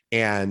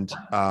 And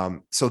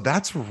so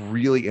that's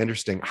really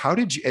interesting. How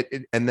did you,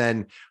 and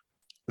then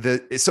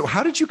so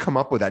how did you come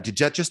up with that? Did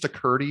that just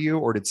occur to you,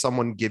 or did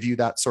someone give you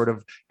that sort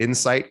of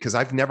insight? Because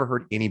I've never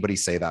heard anybody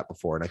say that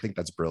before, and I think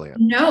that's brilliant.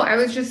 No, I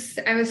was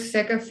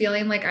sick of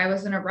feeling like I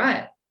was in a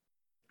rut.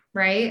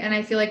 Right. And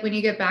I feel like when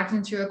you get backed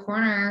into a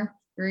corner,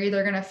 you're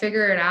either going to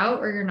figure it out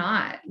or you're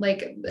not.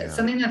 Like Yeah,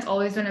 something that's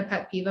always been a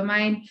pet peeve of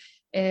mine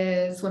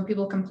is when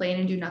people complain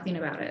and do nothing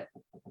about it.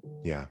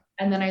 yeah.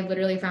 And then I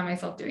literally found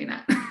myself doing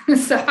that.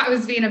 So I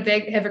was being a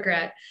big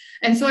hypocrite.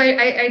 And so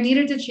I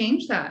needed to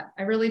change that.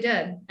 I really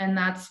did. And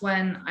that's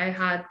when I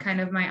had kind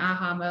of my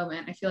aha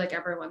moment. I feel like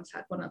everyone's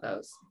had one of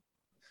those.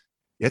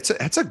 It's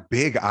a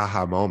big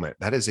aha moment.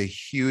 That is a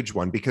huge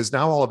one because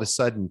now all of a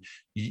sudden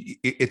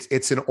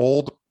it's an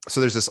old. So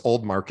there's this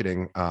old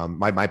marketing.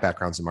 My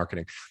background's in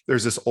marketing.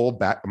 There's this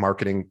old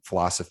marketing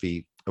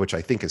philosophy which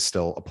I think is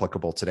still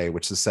applicable today,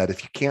 which is said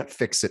if you can't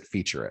fix it,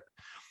 feature it.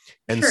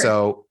 And Sure.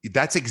 so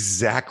that's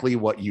exactly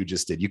what you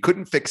just did. You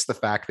couldn't fix the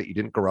fact that you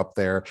didn't grow up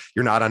there.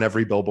 You're not on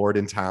every billboard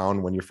in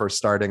town when you're first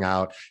starting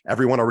out.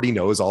 Everyone already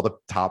knows all the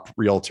top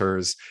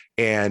realtors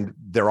and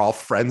they're all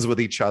friends with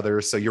each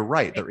other. So you're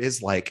right. There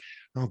is like,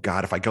 oh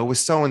God, if I go with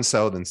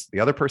so-and-so, then the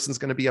other person's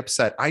going to be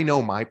upset. I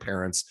know my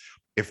parents,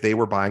 if they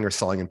were buying or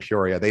selling in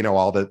Peoria, they know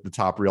all the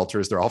top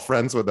realtors. They're all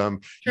friends with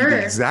them. The Sure.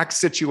 exact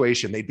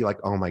situation, they'd be like,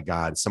 oh my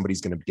God, somebody's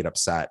going to get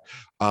upset.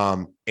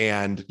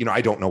 And,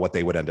 I don't know what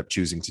they would end up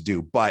choosing to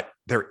do, but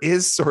there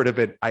is sort of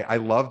I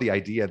love the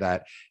idea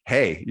that,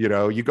 hey,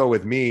 you go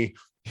with me,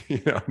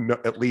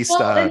 at least,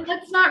 Well, and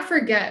let's not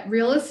forget,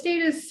 real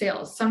estate is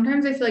sales.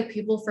 Sometimes I feel like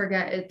people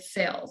forget it's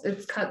sales,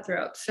 it's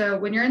cutthroat. So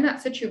when you're in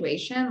that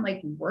situation,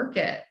 like work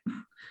it,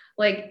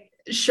 like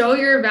show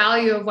your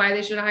value of why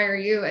they should hire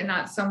you and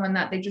not someone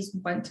that they just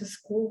went to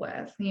school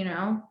with, like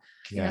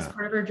that's yeah.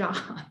 part of our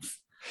jobs.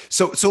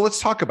 So let's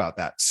talk about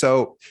that.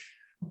 So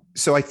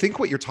I think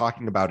what you're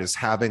talking about is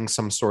having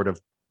some sort of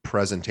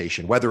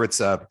presentation, whether it's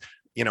an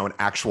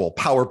actual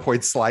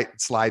PowerPoint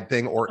slide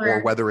thing,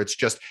 or whether it's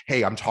just,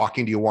 hey, I'm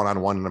talking to you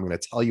one-on-one and I'm going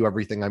to tell you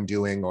everything I'm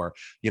doing, or,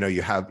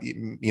 you have,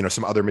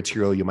 some other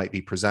material you might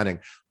be presenting.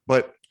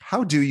 But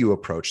how do you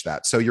approach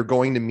that? So you're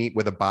going to meet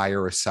with a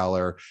buyer or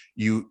seller.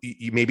 You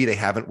maybe they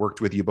haven't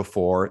worked with you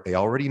before. They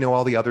already know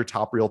all the other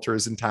top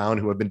realtors in town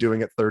who have been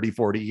doing it 30,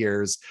 40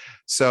 years.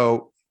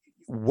 So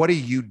what do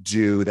you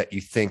do that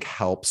you think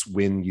helps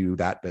win you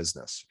that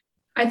business?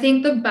 I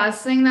think the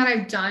best thing that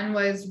I've done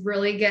was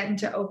really get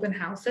into open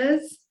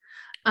houses,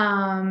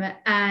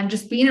 and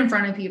just being in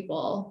front of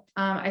people.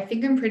 I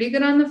think I'm pretty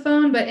good on the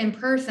phone, but in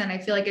person, I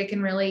feel like it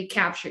can really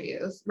capture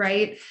you,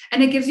 right?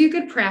 And it gives you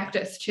good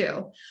practice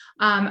too.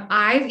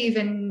 I've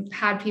even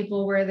had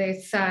people where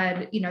they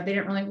said, they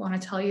didn't really want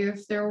to tell you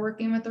if they were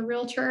working with a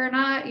realtor or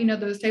not,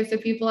 those types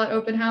of people at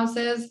open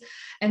houses.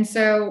 And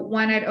so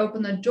when I'd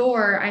open the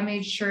door, I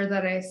made sure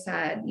that I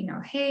said,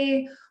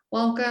 hey,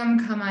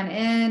 welcome, come on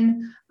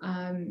in.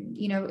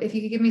 If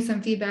you could give me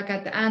some feedback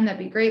at the end, that'd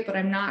be great, but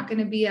I'm not going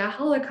to be a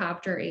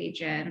helicopter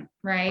agent.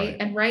 Right.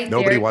 And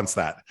nobody wants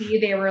that.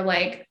 They were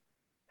like,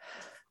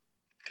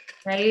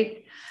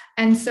 right.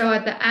 And so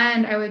at the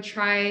end, I would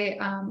try,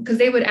 because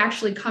they would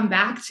actually come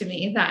back to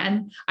me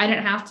then. I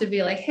didn't have to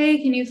be like, hey,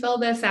 can you fill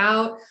this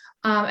out?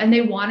 And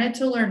they wanted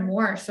to learn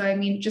more. So, I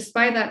mean, just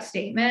by that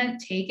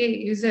statement, take it,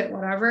 use it,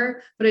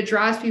 whatever, but it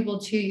draws people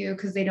to you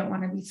because they don't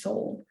want to be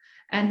sold.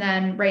 And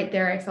then right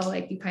there, I felt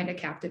like you kind of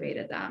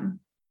captivated them.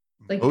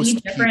 Like be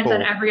different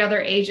than every other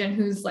agent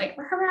who's like,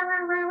 rah, rah,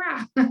 rah,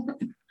 rah, rah.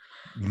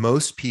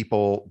 Most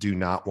people do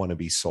not want to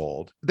be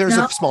sold. There's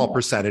a small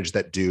percentage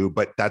that do,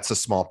 but that's a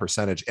small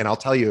percentage. And I'll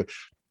tell you,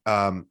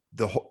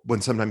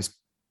 when sometimes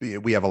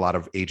we have a lot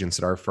of agents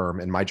at our firm,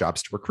 and my job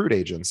is to recruit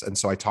agents. And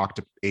so I talk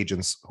to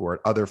agents who are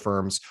at other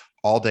firms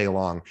all day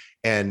long.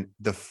 And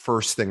the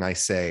first thing I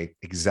say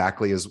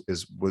exactly is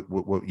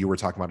what you were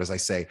talking about, is I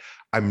say,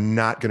 I'm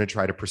not going to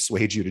try to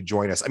persuade you to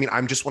join us. I mean,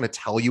 I just want to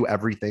tell you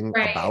everything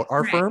about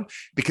our firm,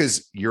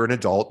 because you're an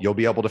adult. You'll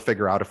be able to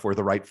figure out if we're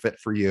the right fit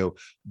for you.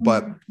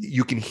 But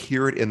you can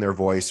hear it in their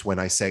voice when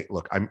I say,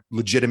 look, I'm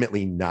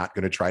legitimately not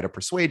going to try to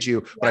persuade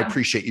you, but I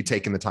appreciate you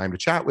taking the time to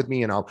chat with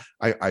me. And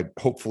I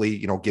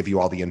hopefully, give you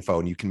all the info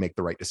and you can make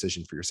the right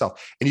decision for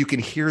yourself. And you can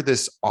hear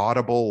this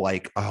audible,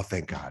 like, oh,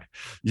 thank God,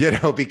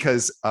 because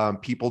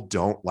people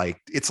don't like,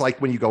 it's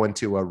like when you go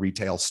into a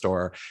retail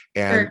store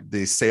and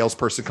the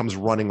salesperson comes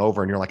running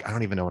over and you're like, I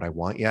don't even know what I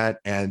want yet.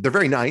 And they're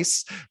very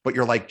nice, but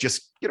you're like,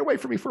 just get away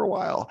from me for a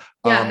while.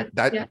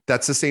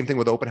 That's the same thing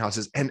with open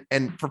houses.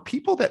 And for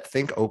people that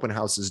think open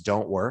houses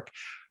don't work.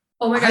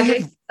 Oh my gosh,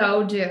 they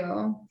so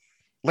do.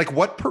 Like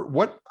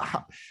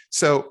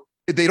so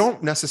they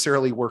don't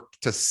necessarily work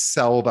to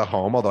sell the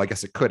home, although I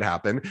guess it could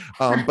happen.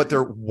 But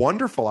they're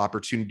wonderful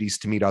opportunities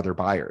to meet other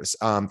buyers.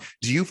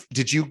 Do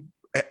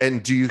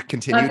you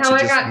continue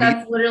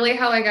That's literally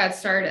how I got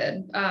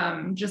started.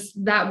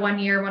 Just that one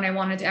year when I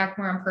wanted to act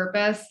more on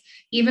purpose,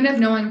 even if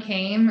no one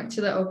came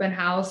to the open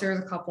house, there was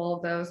a couple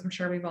of those. I'm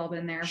sure we've all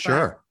been there.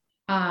 Sure.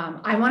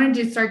 But, I wanted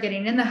to start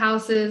getting in the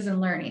houses and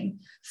learning.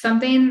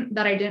 Something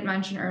that I didn't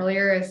mention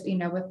earlier is,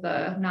 with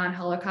the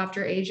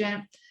non-helicopter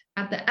agent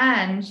at the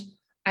end,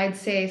 I'd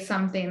say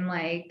something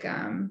like,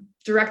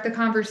 direct the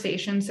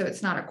conversation. So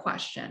it's not a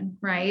question.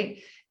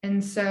 Right.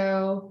 And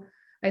so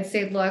I'd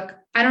say, look,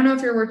 I don't know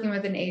if you're working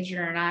with an agent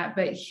or not,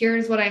 but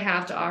here's what I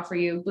have to offer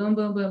you. Boom,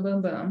 boom, boom,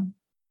 boom, boom.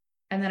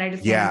 And then I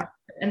just,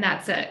 and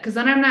that's it. Cause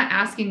then I'm not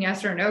asking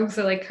yes or no. Cause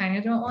I kind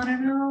of don't want to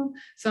know.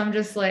 So I'm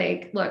just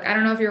like, look, I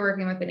don't know if you're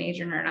working with an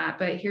agent or not,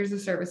 but here's the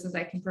services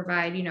I can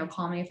provide,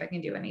 call me if I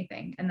can do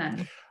anything. And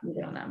then you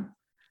get on them.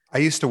 I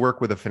used to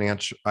work with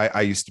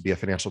I used to be a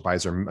financial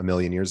advisor a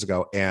million years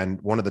ago.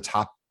 And one of the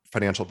top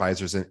financial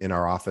advisors in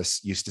our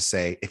office used to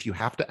say, if you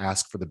have to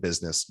ask for the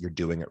business, you're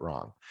doing it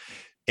wrong.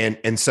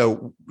 And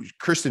so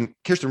Kirsten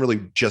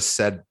really just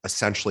said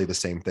essentially the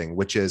same thing,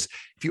 which is,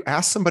 if you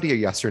ask somebody a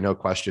yes or no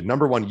question,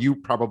 number one, you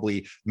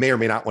probably may or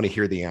may not want to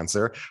hear the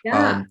answer.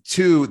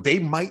 Two, they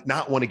might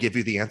not want to give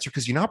you the answer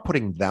because you're not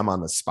putting them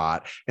on the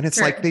spot. And it's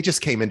like, they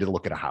just came in to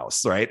look at a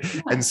house, right?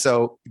 Yeah. And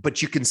so,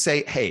 but you can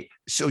say, hey,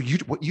 so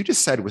what you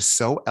just said was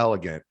so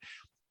elegant.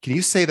 Can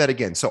you say that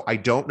again? So I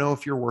don't know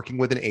if you're working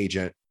with an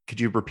agent. Could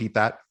you repeat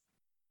that?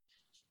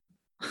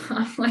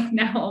 I'm like,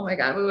 no, oh my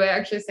God, we would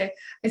actually say,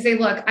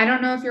 look, I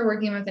don't know if you're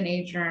working with an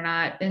agent or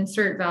not,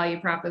 insert value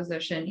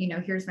proposition,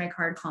 here's my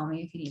card, call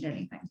me if you need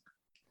anything.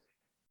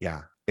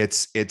 Yeah.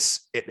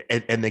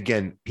 And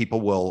again,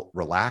 people will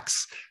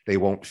relax. They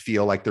won't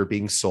feel like they're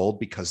being sold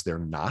because they're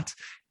not.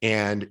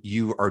 And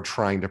you are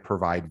trying to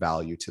provide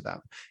value to them.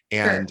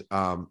 And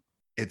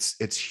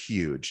it's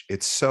huge.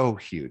 It's so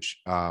huge.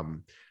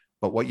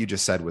 But what you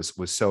just said was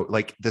so,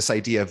 like, this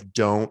idea of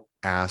don't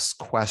ask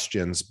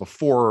questions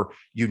before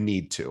you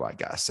need to, I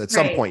guess. At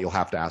some point you'll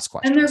have to ask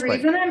questions. And the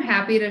reason I'm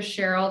happy to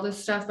share all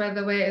this stuff, by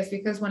the way, is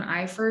because when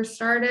I first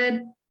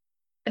started,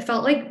 it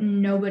felt like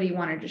nobody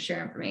wanted to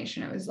share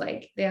information. It was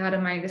like they had a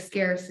mind of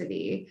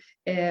scarcity.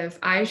 If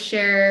I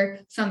share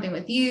something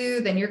with you,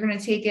 then you're going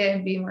to take it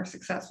and be more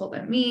successful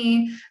than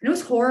me. And it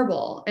was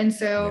horrible. And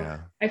so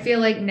Yeah. I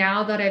feel like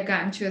now that I've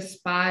gotten to a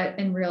spot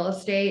in real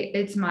estate,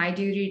 it's my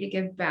duty to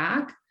give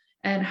back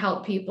and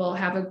help people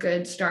have a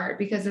good start.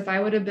 Because if I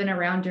would have been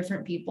around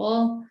different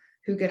people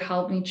who could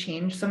help me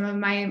change some of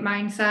my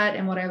mindset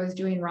and what I was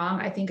doing wrong,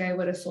 I think I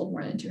would have sold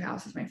more than 2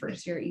 houses my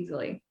first year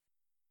easily.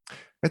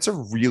 That's a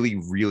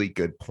really, really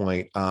good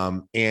point.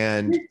 And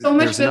There's so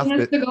much there's enough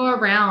business to go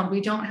around.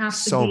 We don't have to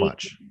so be,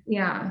 much.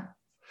 yeah.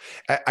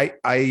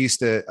 I used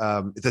to,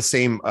 the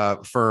same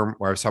firm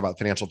where I was talking about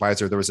financial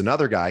advisor, there was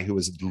another guy who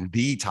was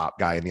the top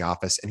guy in the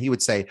office. And he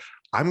would say,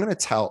 I'm going to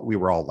tell, we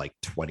were all like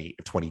 20,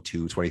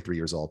 22, 23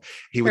 years old.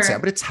 He would say,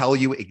 I'm going to tell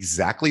you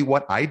exactly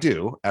what I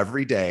do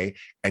every day.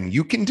 And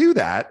you can do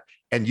that.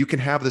 And you can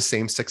have the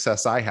same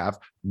success I have.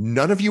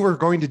 None of you are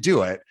going to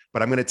do it,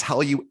 but I'm going to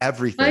tell you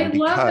everything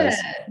because,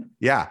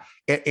 yeah.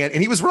 And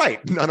he was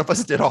right. None of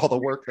us did all the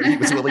work that he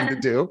was willing to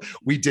do.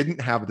 We didn't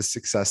have the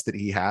success that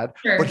he had,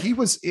 but he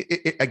was,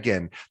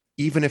 again,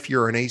 even if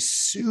you're in a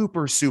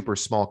super, super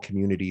small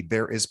community,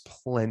 there is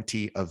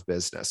plenty of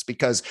business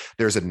because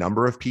there's a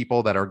number of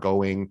people that are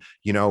going,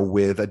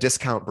 with a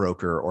discount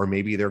broker, or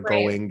maybe they're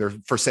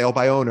for sale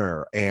by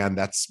owner, and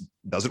that's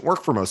doesn't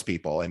work for most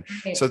people. And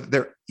so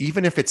there,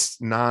 even if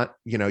it's not,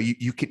 you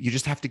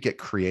just have to get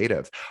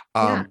creative.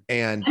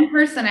 And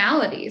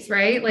personalities,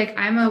 right? Like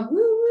I'm a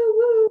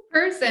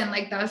person,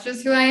 like that's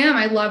just who I am.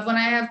 I love when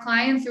I have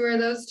clients who are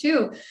those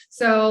too.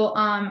 So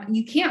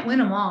you can't win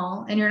them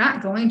all, and you're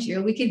not going to.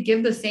 We could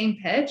give the same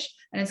pitch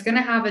and it's going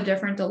to have a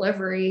different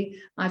delivery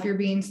if you're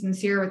being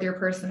sincere with your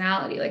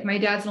personality. Like my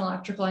dad's an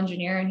electrical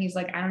engineer and he's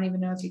like, I don't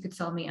even know if you could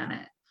sell me on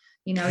it.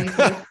 You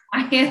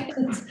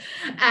can't.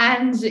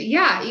 And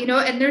yeah,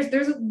 and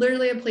there's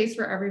literally a place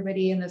for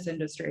everybody in this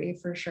industry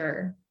for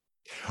sure.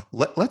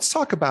 Let's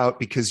talk about,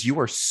 because you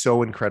are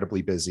so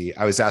incredibly busy.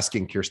 I was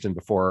asking Kirsten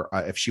before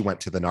if she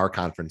went to the NAR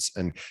conference,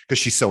 and because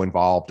she's so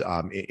involved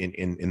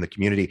in the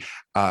community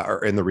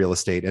or in the real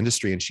estate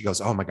industry, and she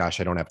goes, "Oh my gosh,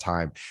 I don't have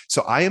time."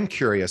 So I am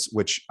curious,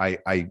 which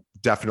I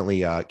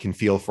definitely can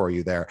feel for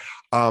you there.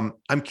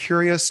 I'm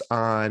curious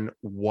on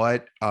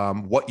what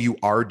you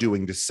are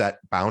doing to set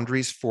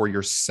boundaries for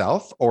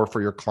yourself or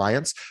for your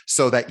clients,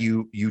 so that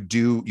you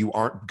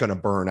aren't going to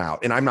burn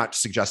out. And I'm not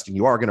suggesting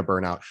you are going to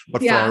burn out,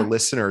 but for our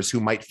listeners who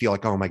might feel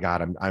like, oh my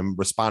God, I'm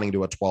responding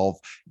to a 12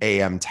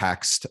 a.m.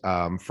 text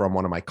from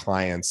one of my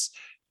clients,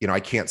 I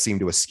can't seem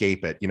to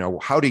escape it.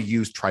 How do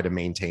you try to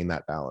maintain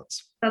that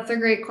balance? That's a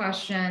great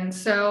question.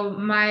 So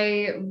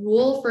my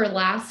rule for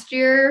last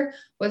year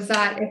was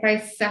that if I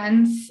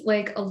sense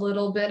like a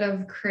little bit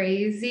of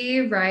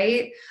crazy,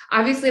 right?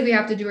 Obviously we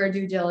have to do our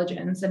due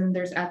diligence and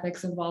there's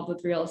ethics involved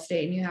with real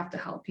estate and you have to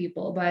help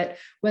people. But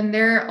when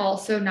they're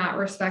also not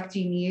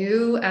respecting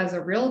you as a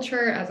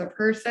realtor, as a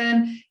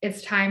person,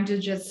 it's time to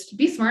just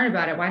be smart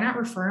about it. Why not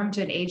refer them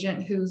to an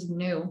agent who's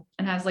new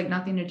and has like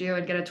nothing to do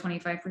and get a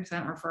 25%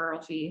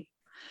 referral fee?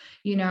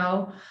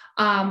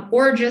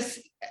 Or just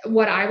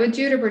what I would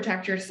do to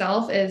protect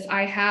yourself is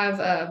I have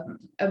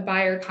a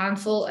buyer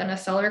consult and a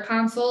seller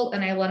consult,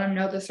 and I let them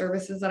know the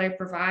services that I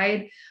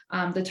provide,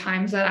 the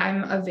times that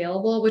I'm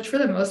available, which for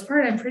the most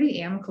part, I'm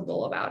pretty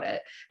amicable about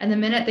it. And the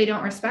minute they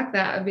don't respect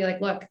that, I'd be like,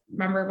 look,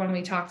 remember when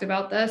we talked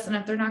about this? And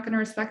if they're not going to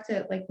respect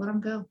it, like let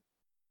them go.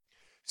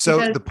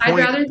 So I'd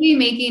rather be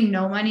making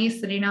no money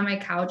sitting on my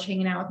couch,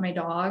 hanging out with my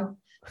dog,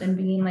 than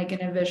being like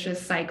in a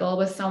vicious cycle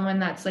with someone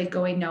that's like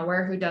going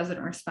nowhere who doesn't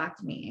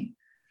respect me.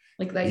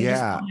 Like that, you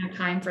just don't have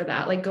time for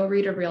that. Like go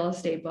read a real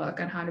estate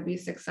book on how to be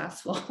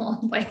successful.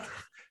 Like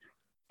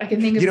I can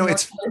think of more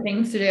other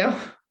things to do.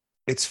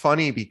 It's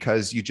funny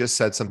because you just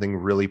said something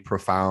really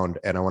profound,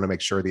 and I want to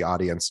make sure the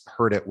audience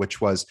heard it,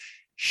 which was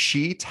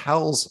she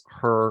tells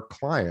her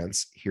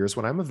clients, here's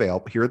when I'm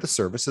available. Here are the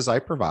services I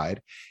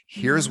provide.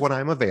 Here's when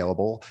I'm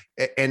available.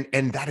 And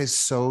that is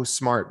so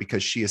smart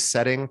because she is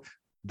setting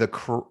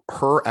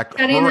her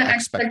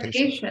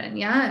expectation.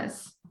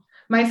 Yes.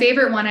 My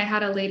favorite one, I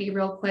had a lady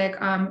real quick.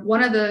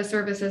 One of the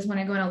services when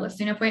I go on a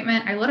listing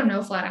appointment, I let them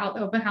know flat out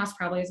the open house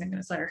probably isn't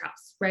going to sell her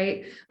house,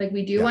 right? Like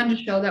we do want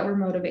to show that we're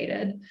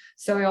motivated.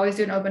 So I always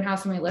do an open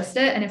house when we list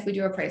it. And if we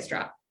do a price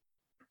drop,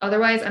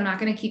 otherwise I'm not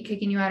going to keep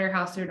kicking you out of your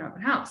house through an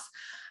open house.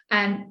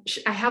 And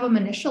I have them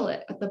initial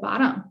it at the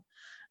bottom.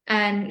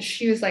 And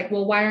she was like,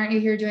 well, why aren't you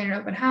here doing an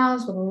open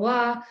house? Blah, blah,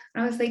 blah.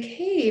 And I was like,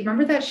 hey,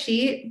 remember that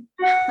sheet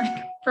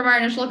like from our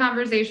initial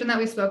conversation that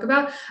we spoke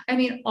about? I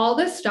mean, all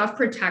this stuff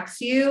protects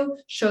you,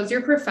 shows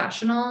you're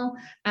professional,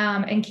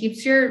 and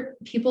keeps your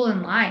people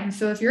in line.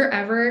 So if you're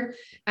ever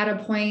at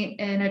a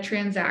point in a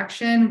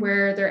transaction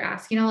where they're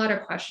asking a lot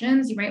of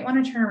questions, you might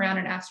want to turn around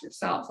and ask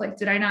yourself, like,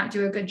 did I not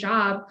do a good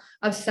job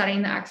of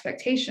setting the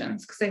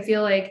expectations? Because I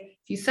feel like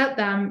if you set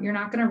them, you're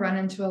not going to run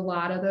into a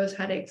lot of those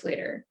headaches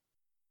later.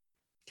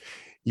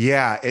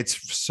 Yeah, it's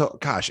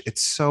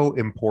so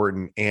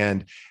important.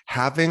 And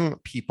having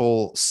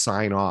people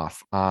sign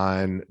off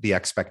on the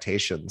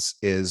expectations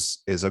is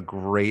a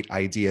great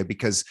idea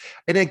because,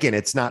 and again,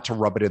 it's not to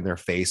rub it in their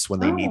face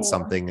when they need Oh,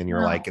 something and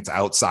you're like, no. it's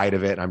outside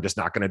of it and I'm just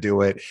not going to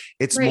do it.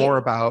 It's more Right.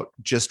 about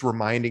just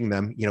reminding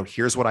them,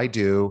 here's what I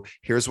do,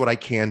 here's what I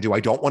can do.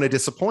 I don't want to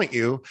disappoint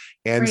you.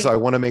 And so Right. I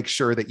want to make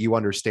sure that you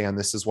understand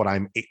this is what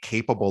I'm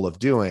capable of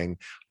doing.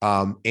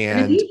 And if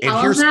And you and tell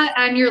them here's that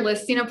on your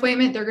listing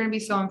appointment, they're going to be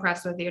so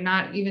impressed with you,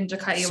 not even to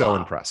cut you so off.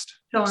 impressed.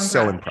 So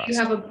So impressed. You impressed.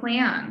 have a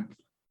plan.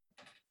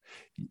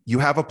 You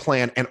have a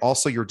plan, and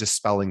also you're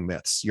dispelling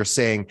myths. You're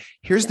saying,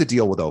 here's Yeah. the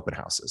deal with open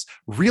houses.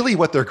 Really,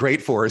 what they're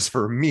great for is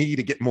for me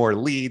to get more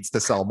leads, to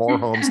sell more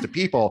homes to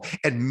people.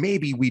 And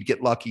maybe we'd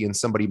get lucky and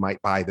somebody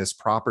might buy this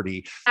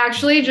property.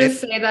 Actually,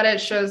 just It, say that it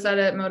shows that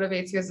it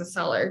motivates you as a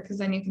seller because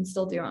then you can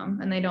still do them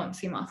and they don't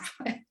seem off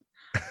by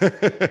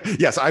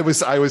yes, I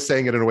was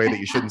saying it in a way that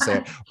you shouldn't say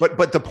it. it.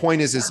 But the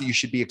point is you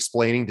should be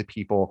explaining to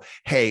people,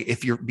 hey,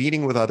 if you're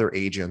meeting with other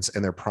agents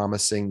and they're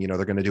promising,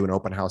 they're going to do an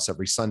open house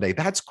every Sunday,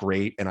 that's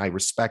great. And I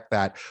respect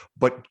that.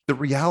 But the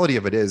reality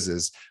of it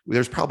is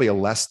there's probably a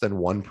less than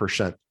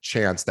 1%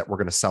 chance that we're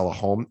going to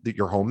sell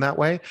your home that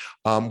way.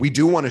 We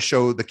do want to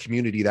show the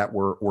community that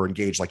we're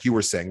engaged. Like you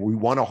were saying, we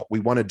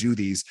want to do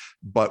these,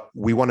 but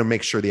we want to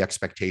make sure the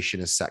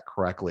expectation is set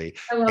correctly.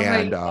 I love how you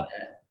And said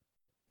it.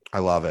 I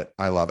love it.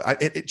 I love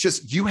it. It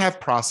just, you have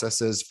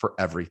processes for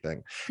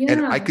everything.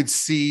 And I Yeah. could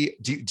see,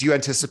 do you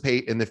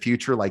anticipate in the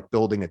future, like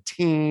building a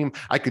team?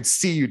 I could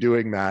see you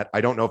doing that.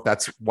 I don't know if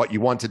that's what you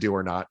want to do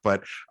or not,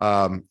 but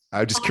I'm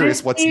just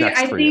curious what's Honestly, next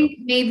I for you. think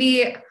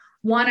maybe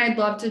one, I'd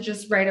love to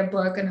just write a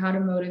book on how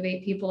to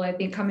motivate people. I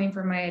think coming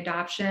from my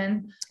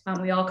adoption,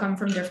 we all come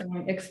from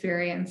different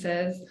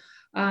experiences.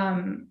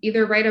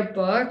 Either write a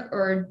book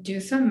or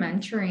do some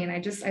mentoring.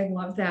 I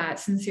love that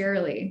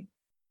sincerely.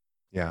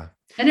 Yeah.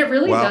 And it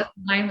really does Well,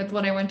 align with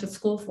what I went to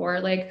school for.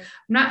 Like, I'm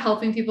not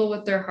helping people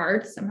with their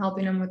hearts, I'm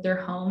helping them with their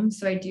homes.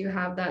 So I do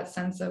have that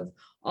sense of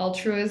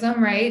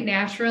altruism, right?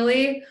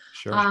 Naturally.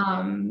 sure.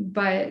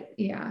 But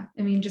yeah,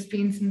 I mean, just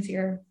being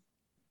sincere.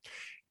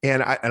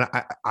 And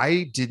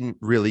I didn't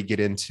really get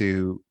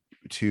into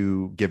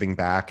to giving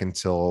back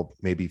until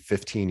maybe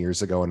 15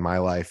 years ago in my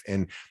life.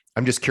 And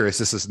I'm just curious,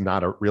 this is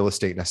not a real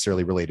estate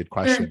necessarily related Sure.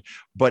 question,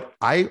 but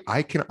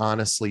I can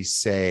honestly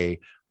say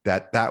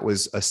that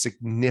was a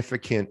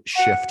significant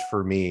shift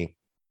for me,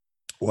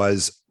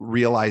 was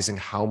realizing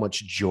how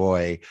much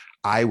joy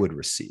I would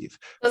receive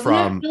Doesn't it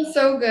from. feel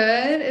so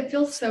good? It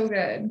feels so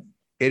good.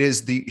 It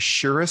is the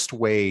surest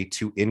way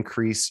to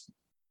increase,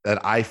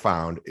 that I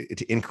found,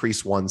 to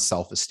increase one's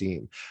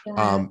self-esteem,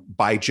 Yeah.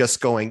 by just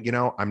going,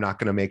 I'm not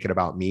going to make it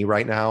about me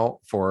right now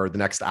for the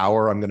next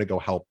hour. I'm going to go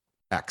help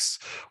X,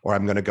 or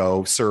I'm going to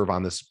go serve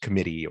on this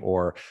committee,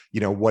 or,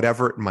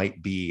 whatever it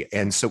might be.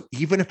 And so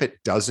even if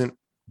it doesn't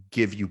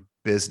give you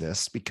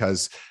business,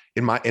 because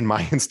in my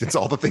instance,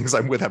 all the things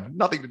I'm with have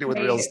nothing to do with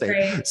real Right,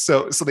 estate. right.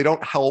 So they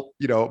don't help,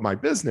 my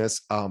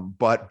business.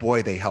 But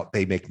boy,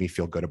 they make me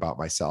feel good about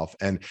myself.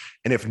 And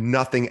if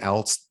nothing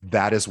else,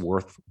 that is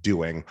worth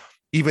doing.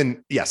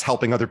 Even, yes,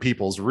 helping other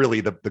people is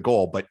really the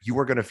goal, but you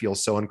are going to feel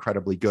so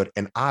incredibly good.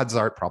 And odds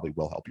are it probably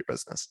will help your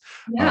business.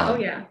 Yeah. Oh,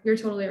 Um, yeah. You're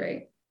totally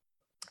right.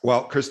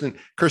 well, Kirsten,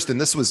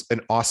 this was an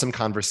awesome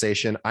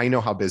conversation. I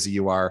know how busy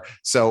you are.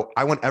 So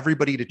I want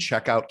everybody to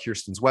check out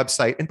Kirsten's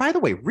website. And by the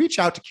way, reach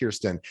out to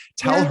Kirsten.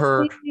 Tell Yes,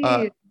 her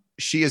please.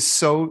 she is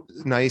so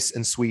nice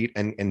and sweet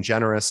and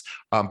generous.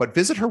 But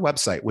visit her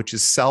website, which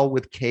is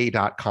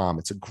sellwithk.com.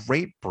 It's a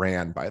great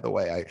brand, by the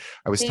way.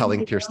 I was Thank telling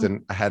you.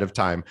 Kirsten ahead of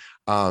time.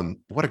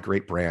 What a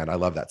great brand. I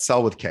love that.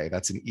 Sell with K.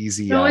 That's an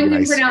easy, No one can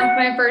nice. pronounce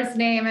my first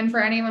name. And for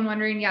anyone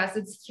wondering, yes,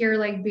 it's Cure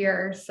like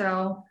beer.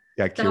 So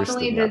Yeah, definitely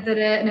Kirsten. Yeah. visit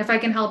it. And if I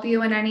can help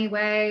you in any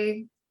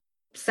way,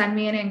 send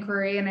me an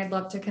inquiry and I'd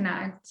love to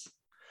connect.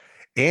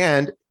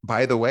 And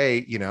by the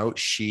way,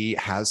 she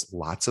has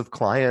lots of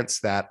clients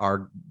that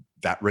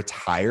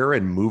retire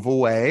and move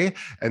away.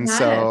 And Yes.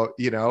 so,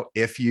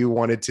 if you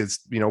wanted to,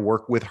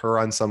 work with her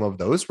on some of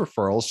those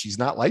referrals, she's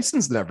not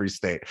licensed in every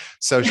state.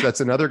 So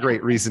that's another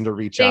great reason to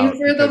reach Thanks out,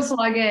 for the because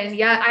plug-in.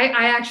 Yeah,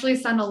 I actually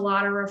send a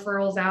lot of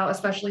referrals out,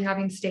 especially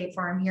having State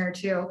Farm here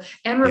too,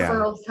 and yeah,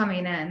 referrals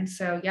coming in.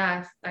 So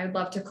yeah, I'd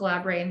love to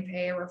collaborate and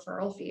pay a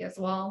referral fee as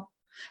well.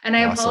 And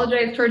I awesome.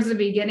 apologize towards the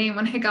beginning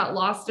when I got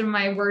lost in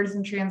my words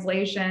and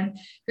translation.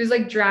 It was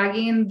like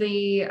dragging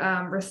the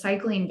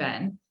recycling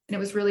bin, and it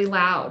was really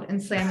loud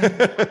and slamming.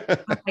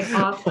 Like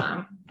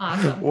awesome,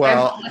 awesome. I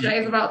Well,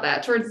 apologize about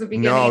that towards the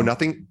no,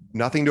 beginning.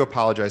 nothing to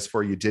apologize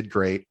for. You did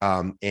great.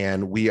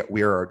 And we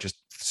are just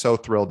so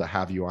thrilled to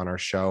have you on our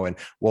show, and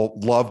we'll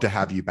love to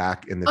have you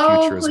back in the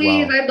Oh, future as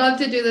please. well. I'd love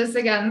to do this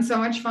again. So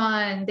much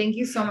fun. Thank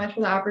you so much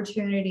for the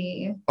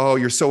opportunity. Oh,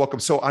 you're so welcome.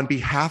 So on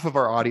behalf of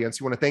our audience,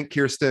 we want to thank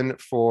Kirsten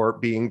for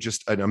being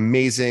just an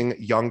amazing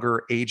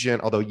younger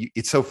agent. Although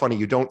it's so funny,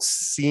 you don't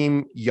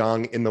seem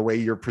young in the way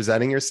you're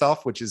presenting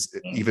yourself, which is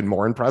even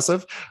more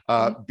impressive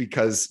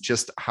because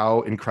just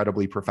how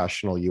incredibly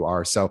professional you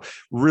are. So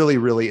really,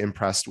 really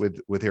impressed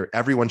with her.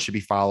 Everyone should be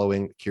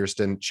following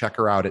Kirsten. Check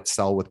her out at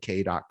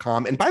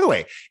sellwithk.com. And by the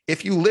way,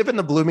 if you live in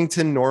the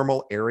Bloomington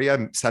Normal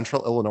area,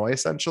 Central Illinois,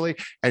 essentially,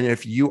 and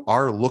if you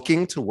are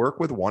looking to work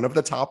with one of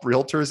the top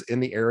realtors in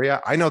the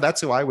area, I know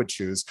that's who I would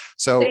choose.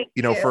 So,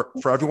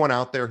 for everyone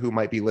out there who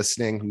might be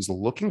listening, who's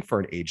looking for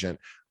an agent,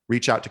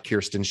 reach out to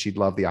Kirsten. She'd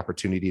love the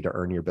opportunity to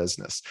earn your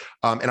business.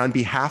 And on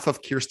behalf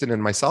of Kirsten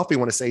and myself, we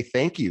want to say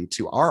thank you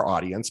to our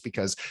audience,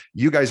 because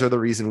you guys are the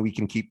reason we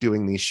can keep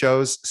doing these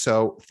shows.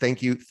 So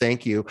thank you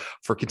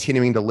for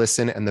continuing to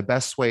listen. And the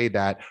best way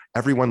that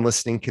everyone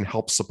listening can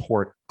help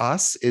support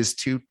us is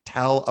to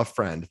tell a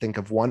friend. Think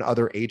of one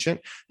other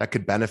agent that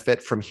could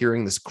benefit from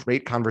hearing this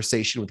great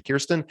conversation with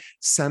Kirsten.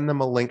 Send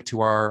them a link to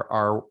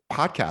our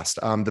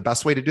podcast. The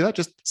best way to do that,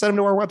 just send them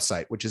to our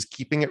website, which is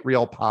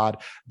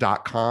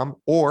keepingitrealpod.com.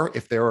 Or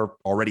if they're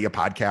already a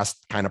podcast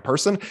kind of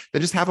person,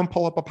 then just have them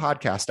pull up a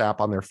podcast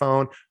app on their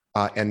phone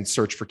and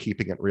search for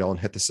Keeping It Real and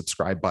hit the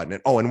subscribe button.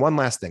 And one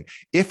last thing,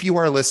 if you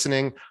are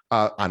listening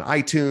on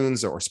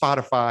iTunes or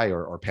Spotify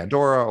or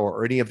Pandora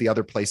or any of the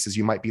other places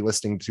you might be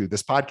listening to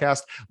this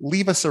podcast,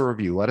 leave us a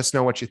review. Let us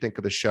know what you think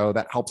of the show.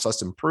 That helps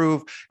us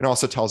improve and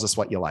also tells us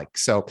what you like.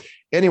 So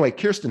anyway,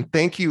 Kirsten,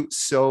 thank you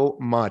so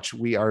much.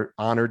 We are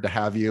honored to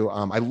have you.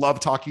 I love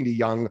talking to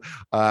young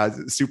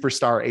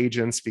superstar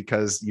agents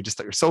because you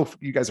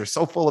guys are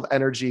so full of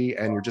energy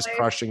and you're just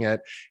crushing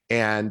it.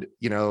 And,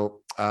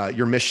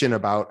 your mission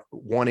about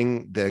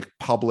wanting the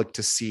public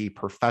to see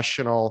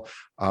professional,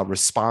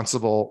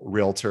 responsible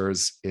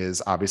realtors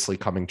is obviously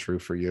coming true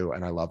for you.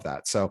 And I love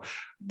that. So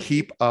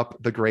keep up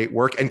the great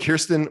work. And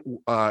Kirsten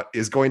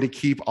is going to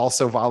keep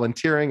also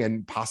volunteering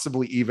and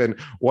possibly even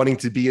wanting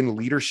to be in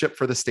leadership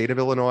for the state of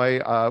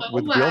Illinois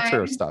with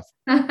realtor stuff.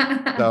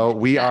 So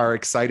we are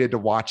excited to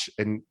watch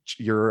and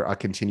your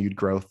continued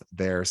growth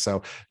there.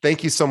 So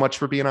thank you so much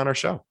for being on our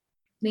show.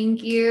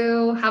 Thank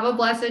you. Have a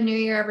blessed New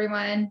Year,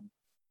 everyone.